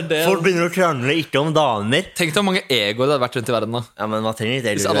sånn. det. Folk begynner å krangle ikke om damer. Tenk deg hvor mange egoer det hadde vært rundt i verden da. Ja, men hva trenger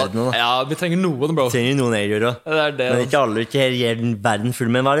ikke egoer i verden da? Ja, vi trenger noen, bro. Trenger noen egoer da. Det. Men ikke alle, ikke hele verden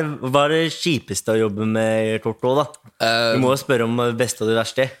full. Men hva er det kjipeste å jobbe med Torto da? Du må jo spørre om det beste og det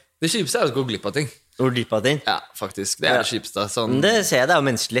verste. Det kjipeste er å gå glipp av ting. Ja, faktisk, det er det kjipeste sånn, det ser jeg, det er jo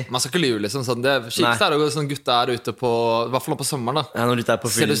menneskelig. Man skal ikke lyve liksom sånn. Det kjipeste er å gå sånn gutta er ute på I hvert fall på sommeren da. Ja, når gutta er på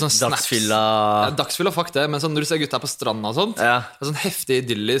dagsfylla. Ja, dagsfylla, fuck det. Men sånn, når du ser gutta er på stranda og sånt, det er sånn heftig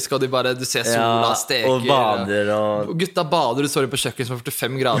idyllisk. Og du ser sola steker og bader og gutta bader, du står inn på kjøkken som er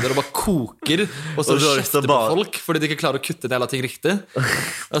 45 grader og bare koker. Og så kjefter på folk fordi de ikke klarer å kutte en jævla ting riktig.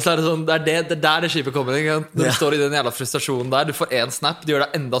 Og så er det sånn, det er der det skipet kommer. Når du står i den jævla frustrasjonen der, du får en snap, de gjør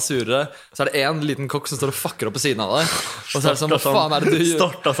deg enda surere. Så er det en liten kokk som står og fucker opp på siden av deg. Og så er det sånn, hva faen er det du gjør?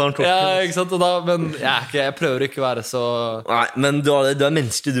 Starta sånn kokken. Ja, ikke sant? Men jeg prøver ikke å være så... Nei, men du er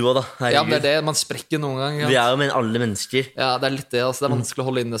menneske du også da. Herregud. Ja, men det er det, man sprekker noen gang. Vi er jo med alle mennesker. Ja, det er litt det, altså. Det er vanskelig å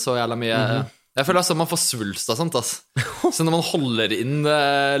holde inne så jævla mye. Jeg føler altså man får svulst og sånt, altså. Så når man holder inn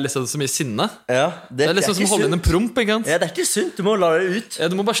liksom så mye sinne, det er liksom som å holde inn en promp, ikke sant? Ja, det er ikke sunt, du må la det ut.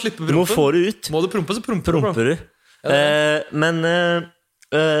 Ja, du må bare slippe prompen. Du må få det ut. Må du prompe, så promper du. Men...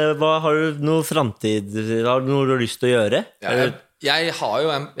 hva har du noe fremtid? Har du noe du har lyst til å gjøre?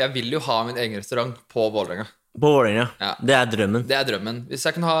 Jeg vil jo ha min egen restaurant på Vålerenga. På Vålerenga, det er drømmen. Det er drømmen. Hvis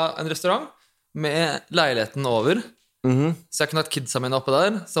jeg kan ha en restaurant med leiligheten over, så jeg kunne hatt kidsa mine oppe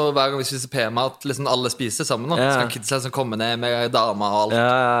der. Så hver gang vi spiser p-mat, liksom alle spiser sammen da. Så kan kidsa liksom komme ned med dama og alt.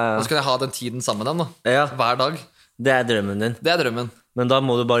 Og så kan jeg ha den tiden sammen med dem da. Hver dag. Det er drømmen din. Det er drømmen. Men da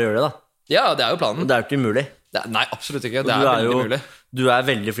må du bare gjøre det da. Ja, det er jo planen. Det er jo ikke umulig. Nei, absolutt ikke. Det er veldig mulig. Du er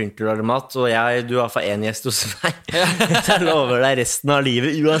veldig flink til å lage mat, og du har for en gjest hos meg. Jeg lover deg resten av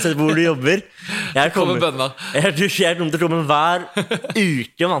livet, uansett hvor du jobber. Jeg kommer til å komme hver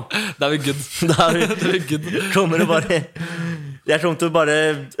uke, mann. Da er vi good. Kommer det bare... Jeg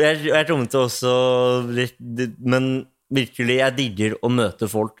kommer til også... Men virkelig, jeg digger å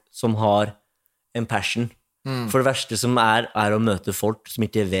møte folk som har en passion. For det verste som er å møte folk som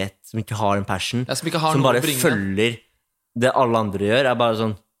ikke vet, som ikke har en passion, som bare følger det alle andre gjør, er bare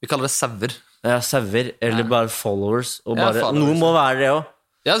sånn... Vi kaller det sauer. Ja, sauer, eller bare followers. Og bare, noe må være det også.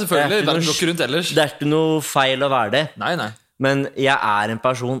 Ja, selvfølgelig, verden går ikke rundt ellers. Det er ikke noe feil å være det. Nei. Men jeg er en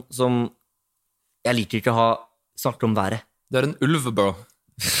person som... Jeg liker ikke å snakke om været. Du er en ulv, bro.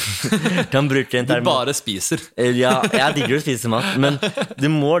 Kan bruke en term. Du bare spiser. Ja, jeg digger å spise mat. Men du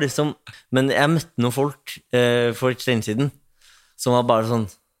må liksom... Men jeg møtte noen folk for ikke lenge siden som var bare sånn...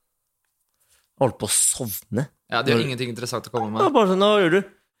 Holdt på å sovne. Ja, de har ingenting interessant å komme med. Ja, bare sånn, hva gjør du?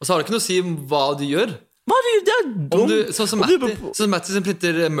 Og så har du ikke noe å si om hva de gjør. Hva de gjør? Det er dumt. Sånn som Matty som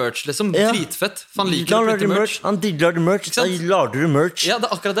printer merch, liksom. Dritfett. For han liker å printe merch. Han digger merch. Da lager du merch. Ja, det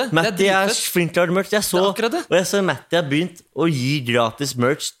er akkurat det. Matty er flink til å lage merch. Og jeg så Matty har begynt å gi gratis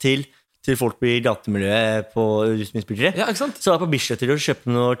merch til folk i gatemiljøet på rusmisbrukere. Ja, ikke sant? Så var jeg på Bislett til å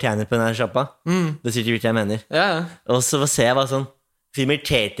kjøpe noe tjener på denne sjappa. Det sier ikke hva jeg mener. Og så ser jeg bare sånn filmer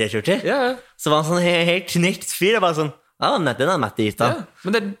T-skjorter. Så var han sånn helt knekt fyr. Jeg bare sånn, den er Matty gitt da.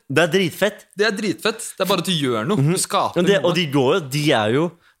 Men det er dritfett. Det er dritfett. Det er bare at du gjør noe. Du skaper noe. Og de er jo,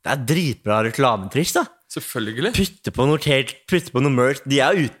 det er dritbra reklametriks da. Selvfølgelig. Putte på noe merch. De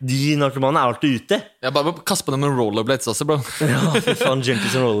er ute, de narkomane er alltid ute. Jeg bare kaste på dem med rollerblades også, bro. Ja, for faen,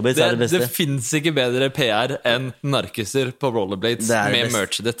 junkies og rollerblades er det beste. Det finnes ikke bedre PR enn narkiser på rollerblades med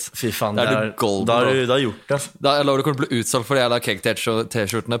merchet ditt. Fy faen, det er golden, da har du gjort det. Jeg lover det kommer til å bli utsolgt for de jævla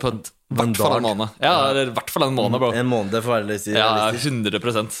Keg-T-skjortene på hvert fall en måned. Ja, eller i hvert fall en måned, bro. En måned for alle sier. Ja,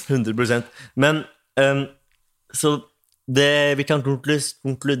 100%. 100%. Men, så vi kan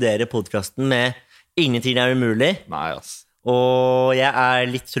konkludere podcasten med Ingenting er umulig. Nei, ass. Og jeg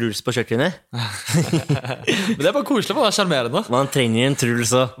litt Truls på kjøkkenet. Men det bare koselig, man charmerende. Man trenger en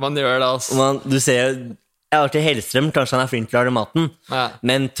Truls også. Man gjør det, ass. Du ser jo, jeg har vært i Hellstrøm, kanskje han flink til å lage maten.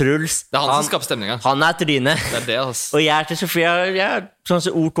 Men Truls, det han som skaper stemninga. Han trynet. Det det, ass. Og jeg til Sofia, jeg sånn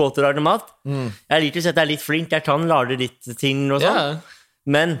som OK til å lage mat. Jeg liker å si at jeg litt flink, jeg kan lage litt ting og sånn.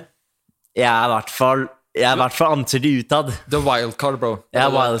 Men jeg i hvert fall ansidig utad. Det wildcard, bro.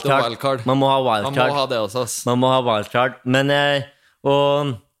 Wildcard. Man må ha wildcard. Man må ha det også, ass. Man må ha wildcard. Men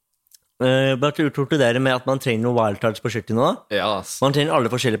bare til å konkludere med at man trenger noen wildcards på kjøkkenet nå. Ja, ass. Man trenger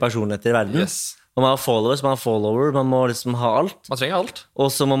alle forskjellige personligheter i verden. Yes. Og man har followers, man har follower, man må liksom ha alt. Man trenger alt. Og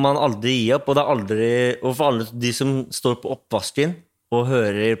så må man aldri gi opp, og for alle de som står på oppvasken og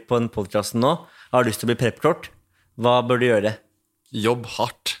hører på en podcast nå, har lyst til å bli preppkort, hva bør de gjøre? Jobb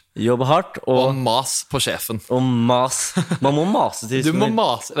hardt. Og mas på sjefen. Man må mase til. Du må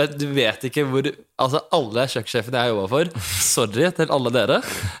mase. Du vet ikke hvor. Altså alle kjøkkensjefene jeg jobbet for, sorry til alle dere,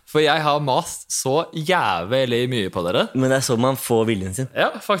 for jeg har mast så jævlig mye på dere. Men det så man får viljen sin. Ja,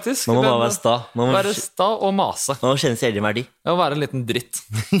 faktisk. Man må bare være sta. Være sta og mase. Man må kjenne sin egen verdi. Ja, være en liten dritt.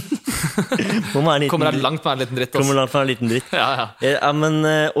 Kommer jeg langt med en liten dritt, Kommer langt med en liten dritt. Ja, men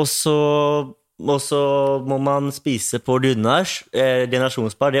også må man spise på Lunars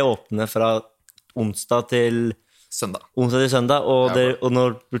generasjonsbar. Det åpner fra onsdag til søndag. Og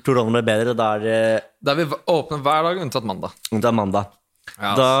når koronaen blir bedre, da Da vi åpner hver dag unntatt mandag.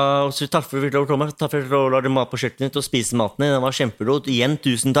 Ja. Så takk for at vi fikk lov til å komme. Takk for at vi fikk lov til å lage mat på kjøkkenet og spise maten din. Den var kjempelot. Igjen,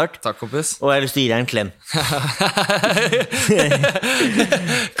 tusen takk. Takk, kompis. Og jeg har lyst til å gi deg en klem.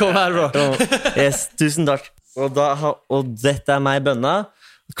 Kom her, bro. Yes, tusen takk. Og dette meg, Bønna.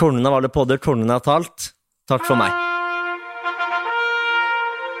 Kongen av alle podder, kongen har talt. Takk for meg.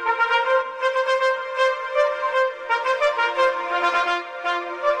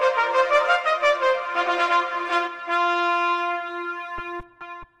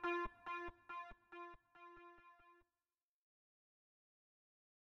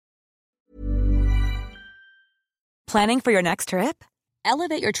 Planning for your next trip?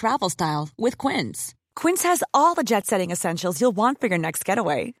 Elevate your travel style with Quince. Quince has all the jet-setting essentials you'll want for your next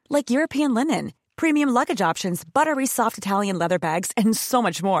getaway, like European linen, premium luggage options, buttery soft Italian leather bags, and so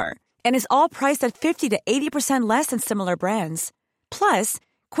much more. And is all priced at 50 to 80% less than similar brands. Plus,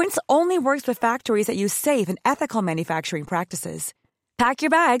 Quince only works with factories that use safe and ethical manufacturing practices. Pack your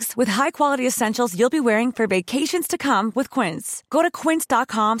bags with high-quality essentials you'll be wearing for vacations to come with Quince. Go to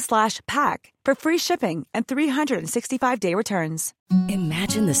quince.com/pack for free shipping and 365-day returns.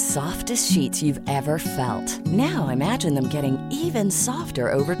 Imagine the softest sheets you've ever felt. Now imagine them getting even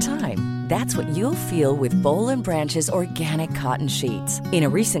softer over time. That's what you'll feel with Boll & Branch's organic cotton sheets. In a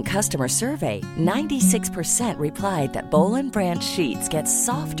recent customer survey, 96% replied that Boll & Branch sheets get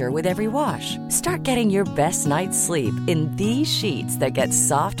softer with every wash. Start getting your best night's sleep in these sheets that get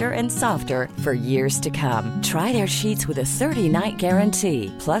softer and softer for years to come. Try their sheets with a 30-night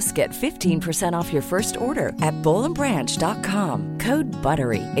guarantee. Plus, get 15% off your first order at bollandbranch.com. Code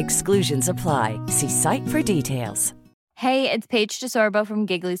BUTTERY. Exclusions apply. See site for details. Hey, it's Paige DeSorbo from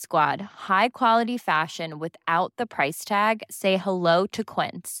Giggly Squad. High quality fashion without the price tag. Say hello to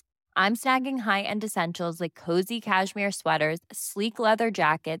Quince. I'm snagging high-end essentials like cozy cashmere sweaters, sleek leather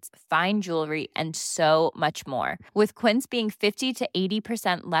jackets, fine jewelry, and so much more. With Quince being 50 to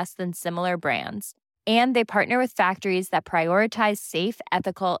 80% less than similar brands. And they partner with factories that prioritize safe,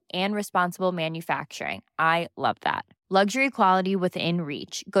 ethical, and responsible manufacturing. I love that. Luxury quality within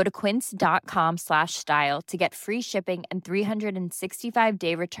reach. Go to quince.com/style to get free shipping and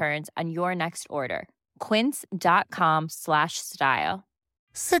 365-day returns on your next order. Quince.com/style.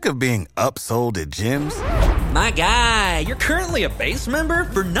 Sick of being upsold at gyms? My guy, you're currently a base member.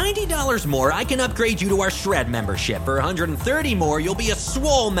 For $90 more, I can upgrade you to our Shred membership. For $130 more, you'll be a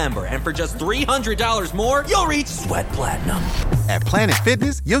Swole member. And for just $300 more, you'll reach Sweat Platinum. At Planet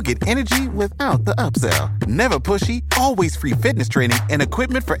Fitness, you'll get energy without the upsell. Never pushy, always free fitness training and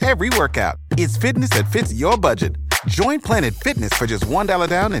equipment for every workout. It's fitness that fits your budget. Join Planet Fitness for just $1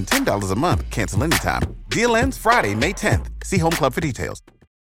 down and $10 a month. Cancel anytime. Deal ends Friday, May 10th. See Home Club for details.